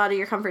yourself out of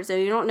your comfort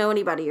zone. You don't know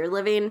anybody. You're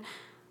living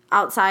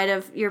outside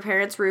of your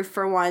parents' roof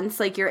for once.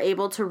 Like, you're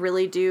able to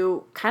really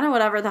do kind of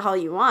whatever the hell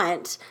you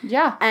want.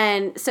 Yeah.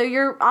 And so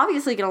you're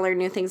obviously going to learn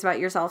new things about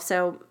yourself.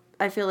 So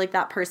I feel like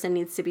that person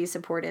needs to be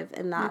supportive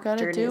in that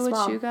journey as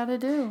well. You gotta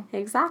do what you gotta do.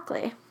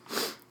 Exactly.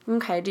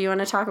 Okay, do you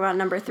want to talk about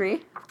number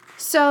 3?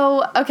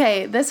 So,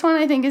 okay, this one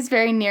I think is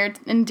very near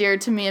and dear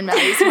to me and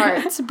Maddie's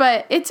hearts,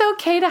 but it's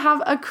okay to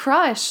have a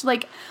crush.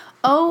 Like,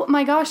 oh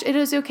my gosh, it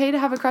is okay to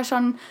have a crush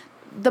on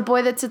the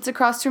boy that sits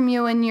across from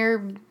you in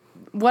your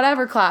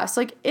whatever class.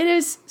 Like, it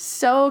is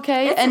so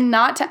okay, and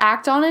not to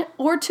act on it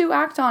or to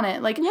act on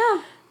it. Like,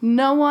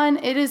 no one,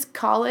 it is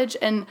college,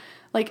 and,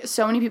 like,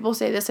 so many people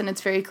say this, and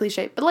it's very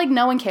cliche, but, like,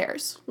 no one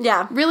cares.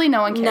 Yeah. Really,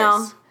 no one cares.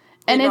 No,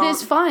 and it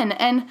is fun,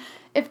 and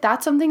if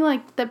that's something,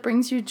 like, that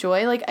brings you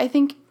joy, like, I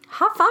think...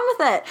 Have fun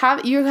with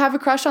it. You have a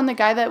crush on the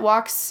guy that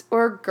walks,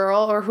 or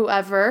girl, or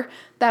whoever,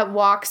 that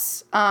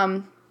walks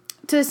to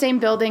the same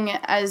building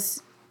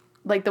as,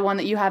 like, the one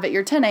that you have at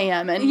your 10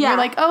 a.m. And you're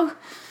like, oh,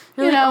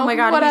 you know, oh my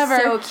God, whatever.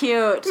 he's so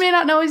cute. You may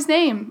not know his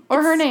name,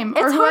 or her name,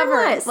 or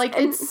whoever. Harmless. Like,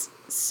 it's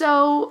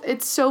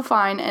so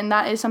fine, and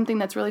that is something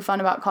that's really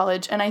fun about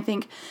college, and I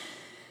think...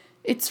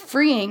 It's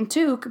freeing,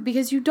 too,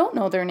 because you don't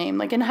know their name.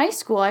 Like, in high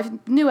school, I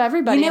knew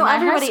everybody in my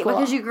high school.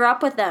 Because you grew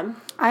up with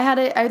them.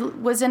 I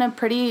was in a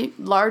pretty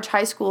large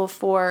high school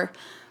for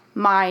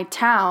my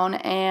town,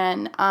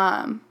 and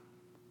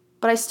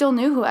but I still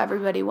knew who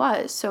everybody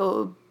was.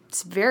 So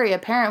it's very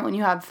apparent when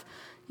you have,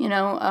 you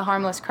know, a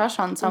harmless crush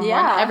on someone.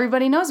 Yeah.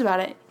 Everybody knows about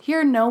it.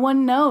 Here, no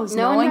one knows.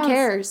 No one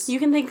cares. You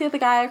can think that the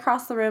guy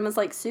across the room is,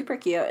 like, super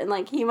cute, and,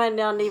 like, he might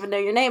not even know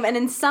your name. And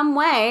in some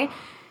way,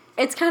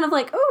 it's kind of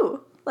like,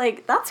 ooh.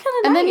 Like, that's kind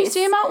of nice. And then you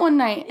see him out one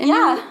night, and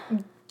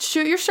you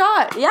shoot your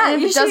shot. Yeah,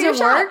 and if it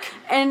doesn't work,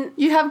 and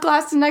you have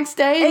class the next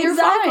day, and you're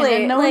fine,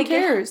 and no one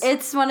cares.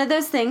 It's one of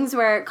those things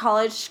where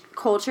college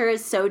culture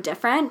is so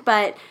different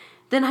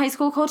than high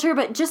school culture,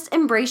 but just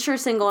embrace your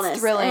singleness. It's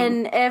thrilling.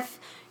 And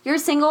if you're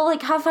single,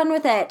 like, have fun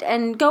with it,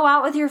 and go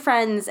out with your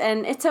friends,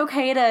 and it's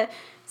okay to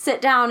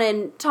sit down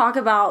and talk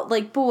about,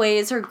 like,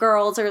 boys or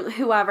girls or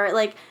whoever.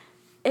 Like,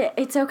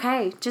 it's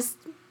okay. Just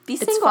be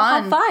single. It's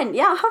fun. Have fun.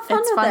 Yeah, have fun with it.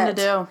 It's fun to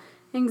do.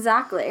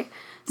 Exactly.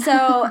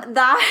 So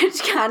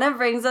that kind of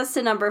brings us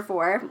to number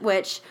 4,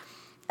 which,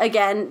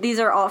 again, these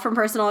are all from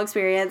personal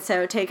experience,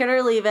 so take it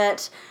or leave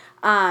it.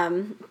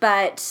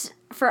 But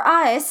for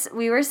us,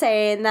 we were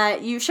saying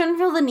that you shouldn't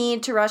feel the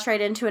need to rush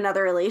right into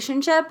another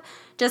relationship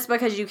just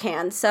because you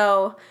can.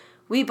 So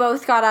we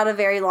both got out of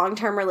very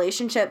long-term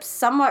relationships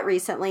somewhat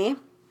recently.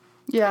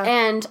 Yeah.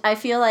 And I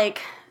feel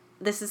like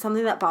this is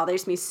something that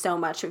bothers me so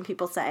much when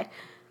people say,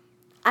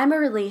 I'm a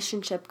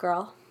relationship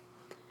girl.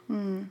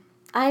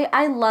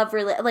 I love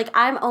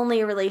I'm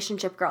only a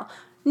relationship girl.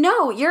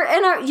 No, you're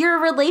a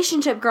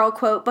relationship girl,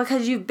 quote,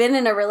 because you've been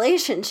in a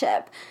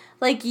relationship.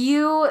 Like,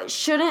 you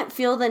shouldn't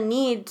feel the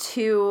need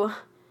to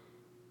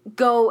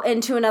go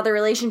into another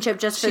relationship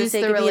just for the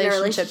sake of being a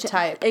relationship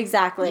type.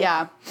 Exactly.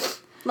 Yeah.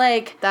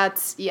 Like,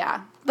 that's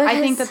I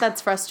think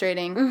that's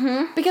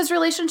frustrating because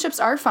relationships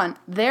are fun.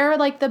 They're,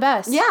 like, the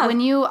best. Yeah.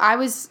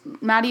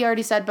 Maddie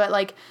already said, but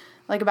like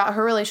about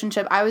her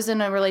relationship, I was in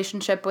a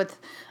relationship with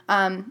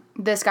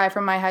this guy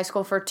from my high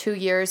school for 2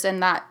 years,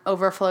 and that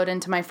overflowed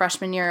into my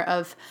freshman year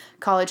of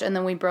college, and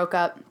then we broke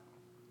up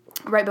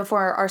right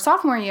before our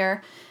sophomore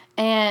year,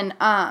 and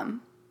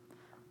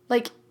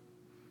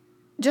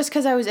just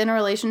because I was in a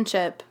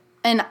relationship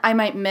and I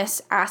might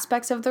miss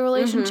aspects of the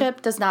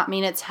relationship does not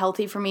mean it's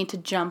healthy for me to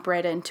jump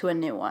right into a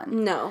new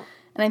one. No.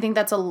 And I think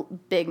that's a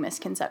big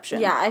misconception.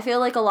 Yeah, I feel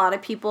like a lot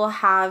of people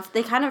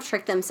they kind of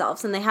trick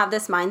themselves, and they have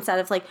this mindset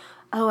of, like,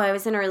 oh, I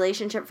was in a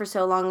relationship for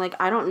so long, like,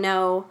 I don't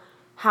know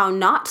how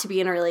not to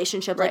be in a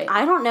relationship. Like,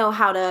 I don't know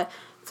how to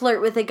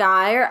flirt with a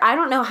guy, or I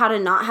don't know how to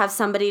not have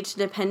somebody to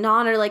depend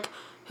on, or, like,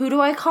 who do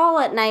I call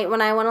at night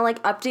when I want to,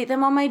 like, update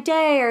them on my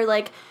day, or,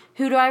 like,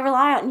 who do I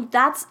rely on?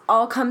 That's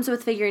all comes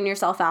with figuring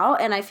yourself out,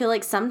 and I feel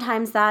like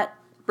sometimes that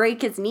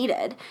break is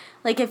needed.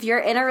 Like, if you're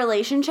in a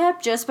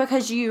relationship, just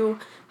because you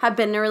have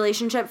been in a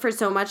relationship for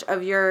so much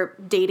of your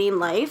dating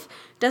life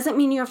doesn't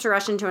mean you have to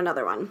rush into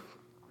another one.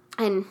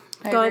 And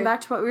going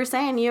back to what we were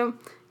saying, you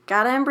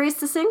gotta embrace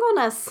the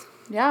singleness.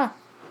 Yeah.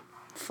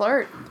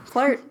 Flirt.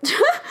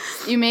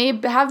 You may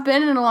have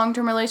been in a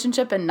long-term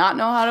relationship and not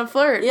know how to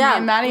flirt. Yeah,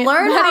 learn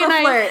how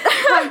to flirt.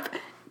 Have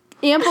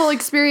ample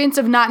experience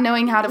of not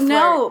knowing how to flirt.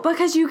 No,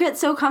 because you get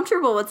so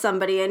comfortable with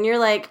somebody, and you're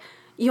like,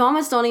 you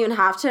almost don't even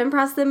have to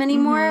impress them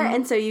anymore,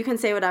 and so you can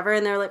say whatever,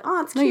 and they're like,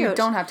 oh, it's cute. No, you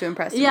don't have to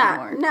impress them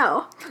anymore.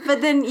 No.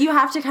 But then you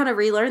have to kind of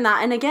relearn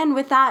that, and again,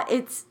 with that,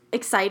 it's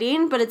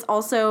exciting, but it's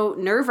also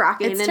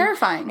nerve-wracking. It's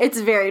terrifying.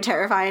 It's very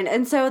terrifying.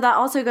 And so that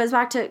also goes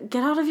back to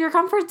get out of your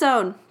comfort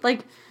zone.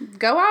 Like,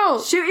 go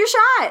out. Shoot your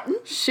shot.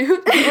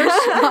 Shoot your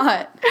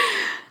shot.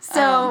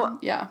 So,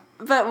 yeah.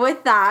 But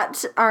with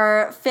that,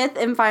 our 5th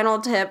and final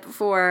tip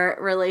for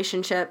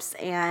relationships,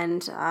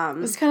 and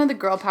this is kind of the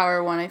girl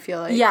power one, I feel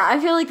like. Yeah, I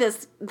feel like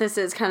this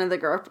is kind of the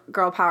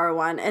girl power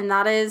one, and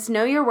that is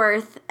know your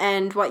worth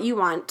and what you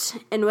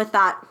want, and with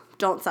that,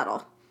 don't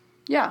settle.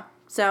 Yeah.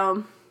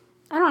 So,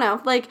 I don't know,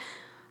 like,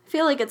 I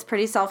feel like it's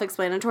pretty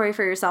self-explanatory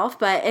for yourself,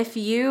 but if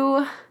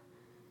you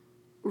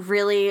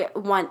really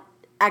want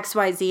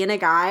XYZ in a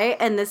guy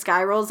and this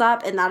guy rolls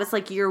up and that is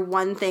like your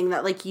one thing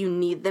that like you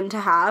need them to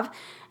have,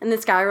 and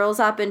this guy rolls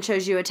up and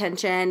shows you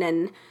attention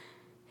and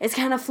it's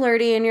kind of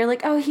flirty and you're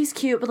like, oh, he's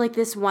cute, but like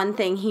this one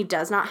thing he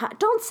does not have,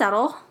 don't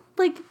settle.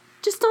 Like,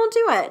 just don't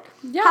do it.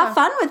 Yeah. Have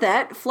fun with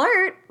it.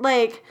 Flirt.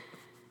 Like,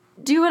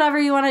 do whatever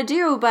you want to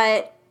do,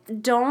 but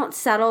don't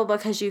settle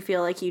because you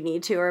feel like you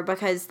need to, or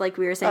because, like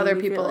we were saying, other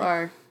people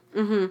are.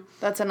 Mm-hmm.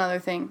 That's another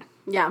thing.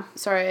 Yeah.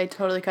 Sorry, I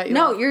totally cut you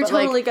off. No, you're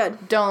totally like,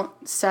 good. Don't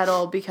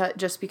settle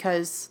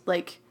because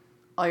like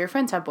all your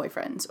friends have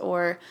boyfriends,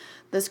 or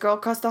this girl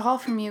across the hall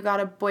from you got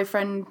a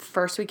boyfriend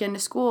first weekend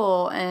of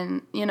school,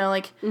 and you know,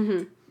 like,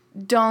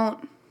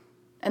 don't.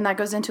 And that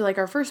goes into like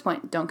our first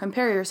point. Don't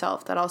compare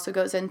yourself. That also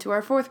goes into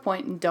our fourth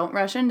point. Don't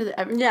rush into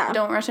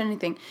don't rush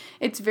anything.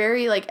 It's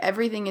very like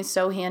everything is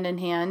so hand in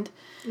hand.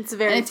 It's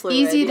very and it's fluid,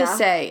 easy to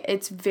say.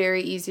 It's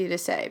very easy to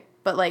say,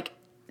 but like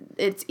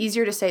it's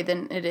easier to say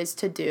than it is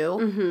to do.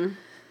 Mm-hmm.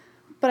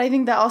 But I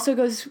think that also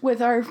goes with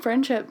our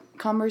friendship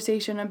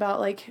conversation about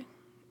like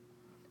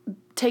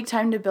take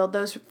time to build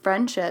those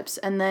friendships,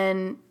 and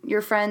then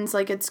your friends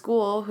like at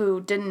school who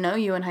didn't know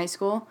you in high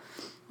school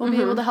will be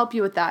able to help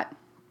you with that.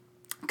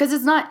 Because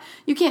it's not,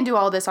 you can't do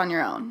all this on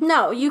your own.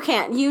 No, you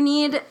can't. You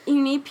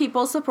need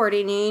people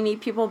supporting you. You need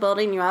people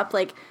building you up.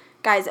 Like,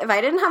 guys, if I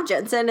didn't have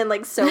Jensen and,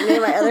 like, so many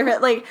of my other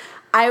friends, like,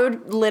 I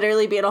would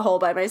literally be in a hole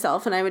by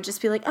myself, and I would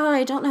just be like, oh,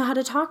 I don't know how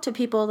to talk to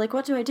people. Like,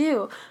 what do I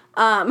do?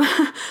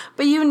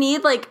 But you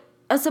need, like,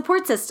 a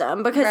support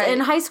system. Because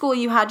in high school,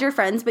 you had your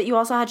friends, but you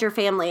also had your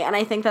family. And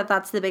I think that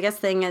that's the biggest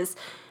thing is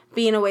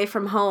being away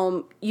from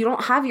home, you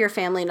don't have your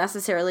family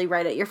necessarily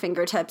right at your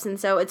fingertips. And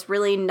so it's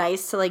really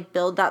nice to like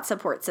build that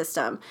support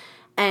system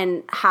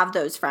and have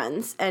those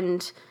friends.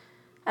 And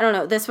I don't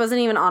know, this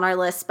wasn't even on our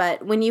list,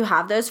 but when you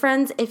have those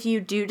friends, if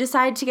you do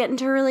decide to get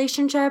into a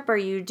relationship or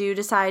you do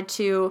decide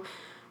to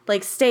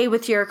like stay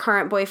with your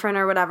current boyfriend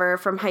or whatever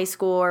from high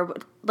school or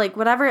like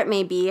whatever it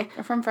may be.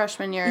 Or from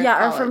freshman year of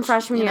college. Or from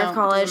freshman year of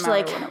college.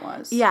 Like, when it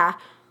was. Yeah.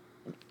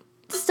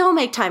 Still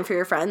make time for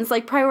your friends.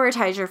 Like,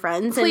 prioritize your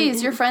friends.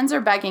 Please, your friends are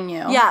begging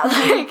you. Yeah,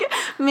 like,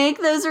 make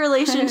those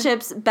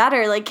relationships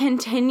better. Like,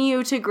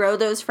 continue to grow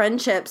those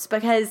friendships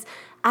because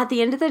at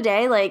the end of the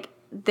day, like,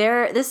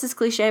 this is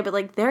cliche, but,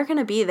 like, they're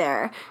gonna be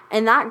there.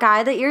 And that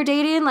guy that you're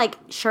dating, like,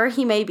 sure,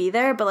 he may be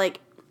there, but, like,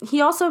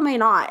 he also may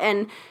not.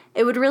 And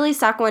it would really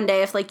suck one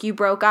day if, like, you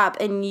broke up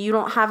and you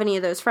don't have any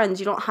of those friends.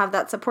 You don't have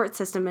that support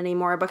system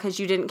anymore because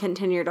you didn't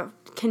continue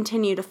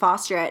to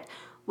foster it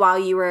while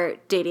you were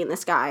dating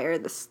this guy or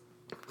this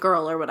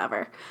girl or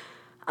whatever.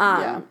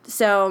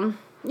 So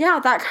yeah,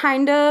 that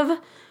kind of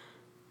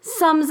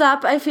sums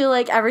up, I feel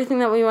like, everything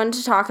that we wanted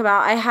to talk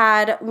about. I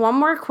had one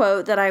more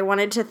quote that I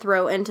wanted to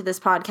throw into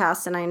this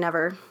podcast and I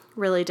never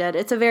really did.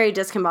 It's a very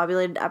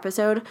discombobulated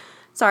episode.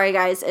 Sorry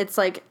guys, it's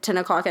like 10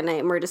 o'clock at night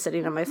and we're just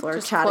sitting on my floor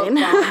just chatting.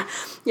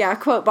 Yeah,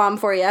 quote bomb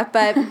for you.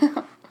 But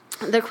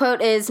the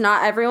quote is,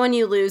 not everyone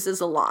you lose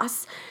is a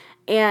loss.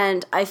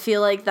 And I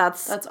feel like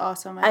that's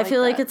awesome. I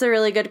feel like it's a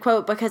really good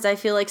quote because I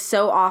feel like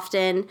so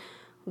often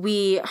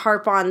we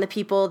harp on the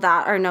people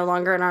that are no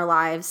longer in our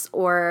lives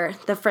or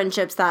the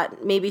friendships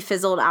that maybe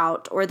fizzled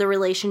out or the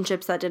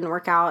relationships that didn't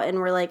work out. And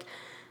we're like,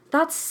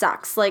 that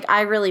sucks. Like,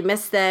 I really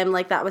miss them.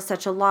 Like, that was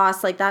such a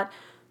loss. Like, that,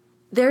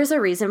 there's a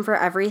reason for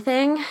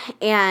everything.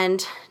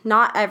 And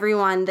not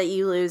everyone that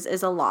you lose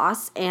is a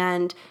loss.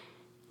 And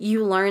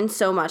you learn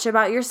so much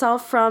about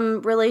yourself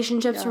from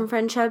relationships, from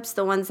friendships,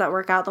 the ones that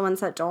work out, the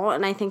ones that don't.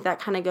 And I think that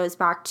kind of goes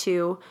back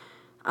to,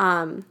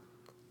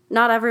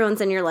 not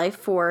everyone's in your life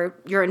for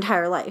your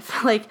entire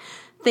life. Like,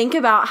 think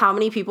about how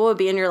many people would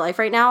be in your life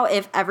right now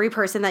if every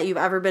person that you've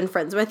ever been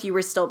friends with, you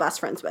were still best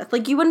friends with.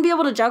 Like, you wouldn't be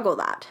able to juggle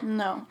that.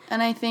 No.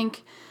 And I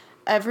think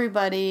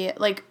everybody,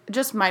 like,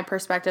 just my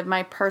perspective,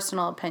 my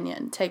personal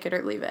opinion, take it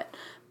or leave it.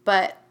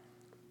 But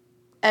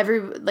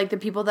the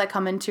people that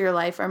come into your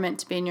life are meant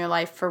to be in your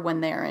life for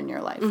when they're in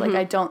your life. Mm-hmm. Like,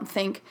 I don't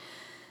think,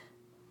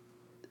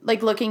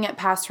 like, looking at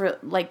past,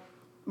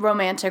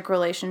 romantic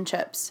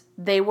relationships,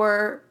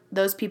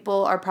 those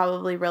people are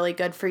probably really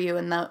good for you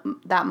in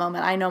that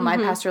moment. I know my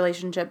past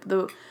relationship,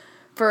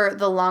 for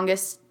the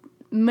longest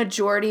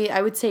majority,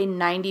 I would say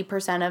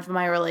 90% of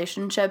my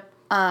relationship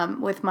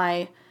with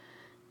my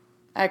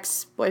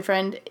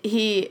ex-boyfriend,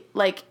 he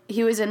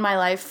was in my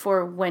life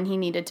for when he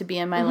needed to be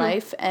in my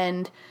life.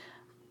 And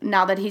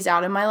now that he's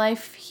out of my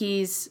life,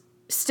 he's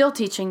still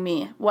teaching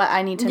me what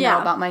I need to know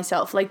about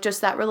myself. Like,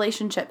 just that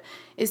relationship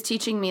is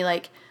teaching me,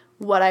 like,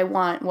 what I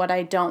want, what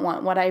I don't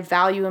want, what I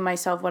value in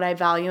myself, what I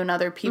value in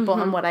other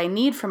people, and what I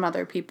need from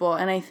other people.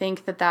 And I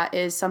think that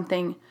is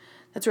something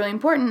that's really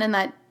important, and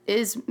that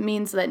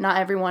means that not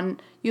everyone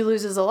you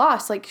lose is a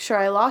loss. Like, sure,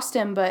 I lost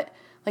him, but,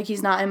 like,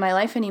 he's not in my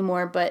life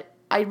anymore, but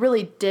I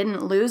really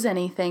didn't lose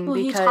anything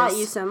because... he taught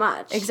you so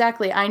much.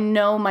 Exactly. I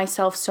know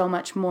myself so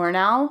much more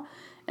now,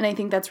 and I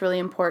think that's really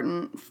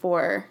important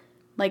for,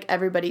 like,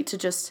 everybody to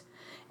just...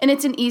 And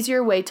it's an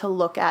easier way to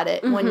look at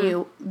it when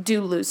you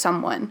do lose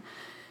someone.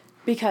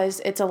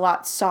 because it's a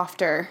lot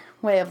softer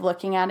way of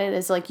looking at it,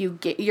 is like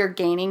you're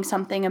gaining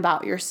something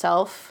about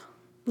yourself.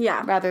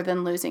 Yeah. Rather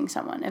than losing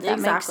someone, if that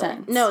makes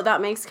sense. No,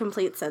 that makes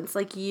complete sense.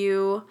 Like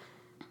you're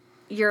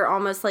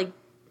almost like,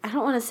 I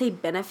don't want to say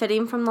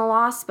benefiting from the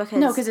loss because...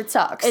 No, because it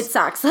sucks. It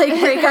sucks. Like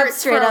breakups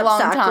straight up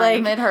suck.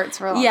 Like, it hurts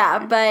for a long time.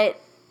 Yeah,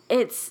 but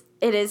it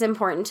is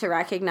important to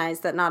recognize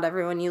that not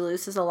everyone you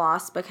lose is a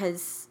loss,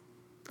 because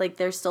like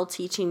they're still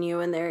teaching you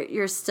and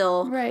you're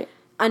still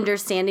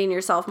understanding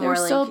yourself more.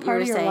 They're like still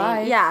part of your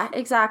life. Yeah,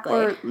 exactly.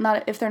 Or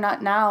not, if they're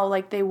not now,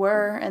 like they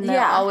were, and they'll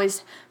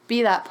always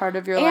be that part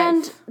of your life.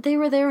 And they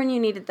were there when you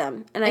needed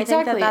them. And I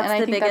think that's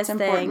the biggest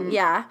thing.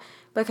 Yeah,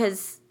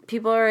 because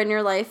people are in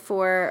your life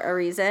for a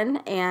reason,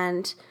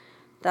 and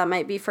that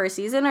might be for a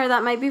season or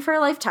that might be for a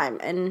lifetime.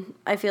 And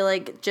I feel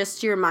like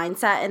just your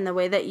mindset and the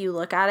way that you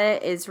look at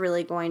it is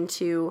really going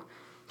to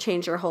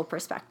change your whole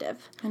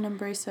perspective. And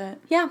embrace it.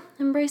 Yeah,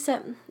 embrace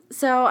it.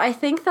 So I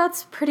think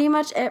that's pretty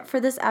much it for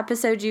this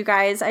episode, you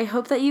guys. I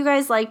hope that you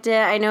guys liked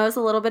it. I know it's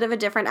a little bit of a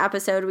different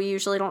episode. We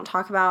usually don't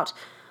talk about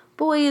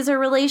boys or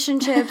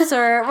relationships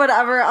or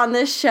whatever on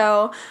this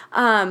show.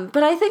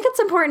 But I think it's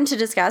important to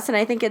discuss, and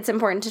I think it's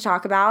important to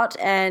talk about.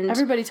 And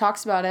everybody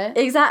talks about it.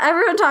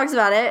 Everyone talks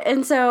about it.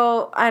 And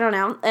so, I don't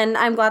know. And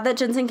I'm glad that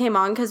Jensen came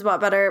on, because what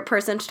better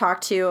person to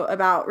talk to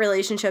about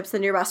relationships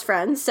than your best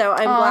friend. So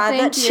I'm glad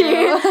that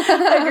she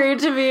agreed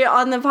to be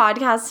on the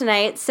podcast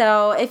tonight.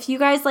 So if you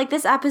guys like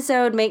this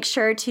episode, make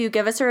sure to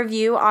give us a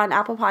review on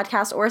Apple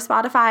Podcasts or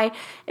Spotify.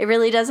 It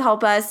really does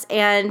help us.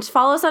 And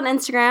follow us on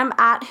Instagram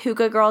at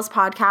Hygge Girls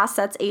Podcast.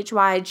 That's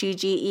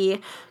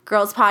HYGGE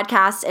Girls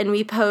Podcast. And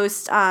we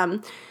post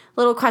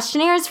little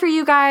questionnaires for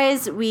you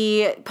guys.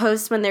 We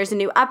post when there's a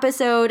new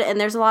episode, and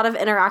there's a lot of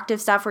interactive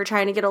stuff. We're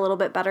trying to get a little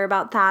bit better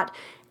about that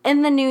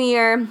in the new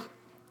year.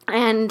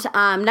 And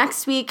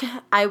next week,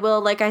 I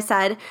will, like I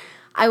said,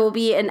 I will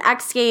be in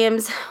X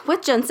Games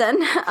with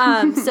Jensen.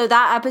 So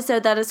that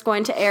episode that is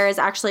going to air is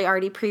actually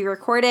already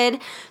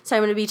pre-recorded. So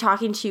I'm going to be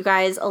talking to you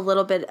guys a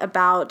little bit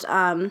about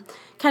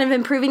kind of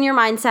improving your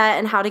mindset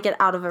and how to get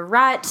out of a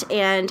rut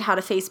and how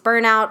to face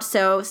burnout.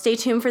 So stay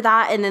tuned for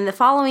that. And then the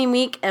following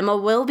week, Emma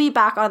will be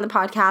back on the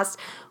podcast.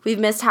 We've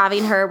missed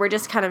having her. We're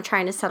just kind of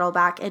trying to settle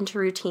back into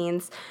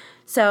routines.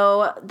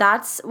 So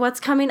that's what's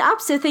coming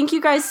up. So thank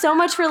you guys so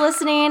much for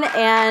listening,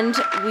 and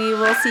we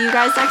will see you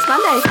guys next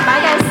Monday.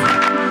 Bye, guys.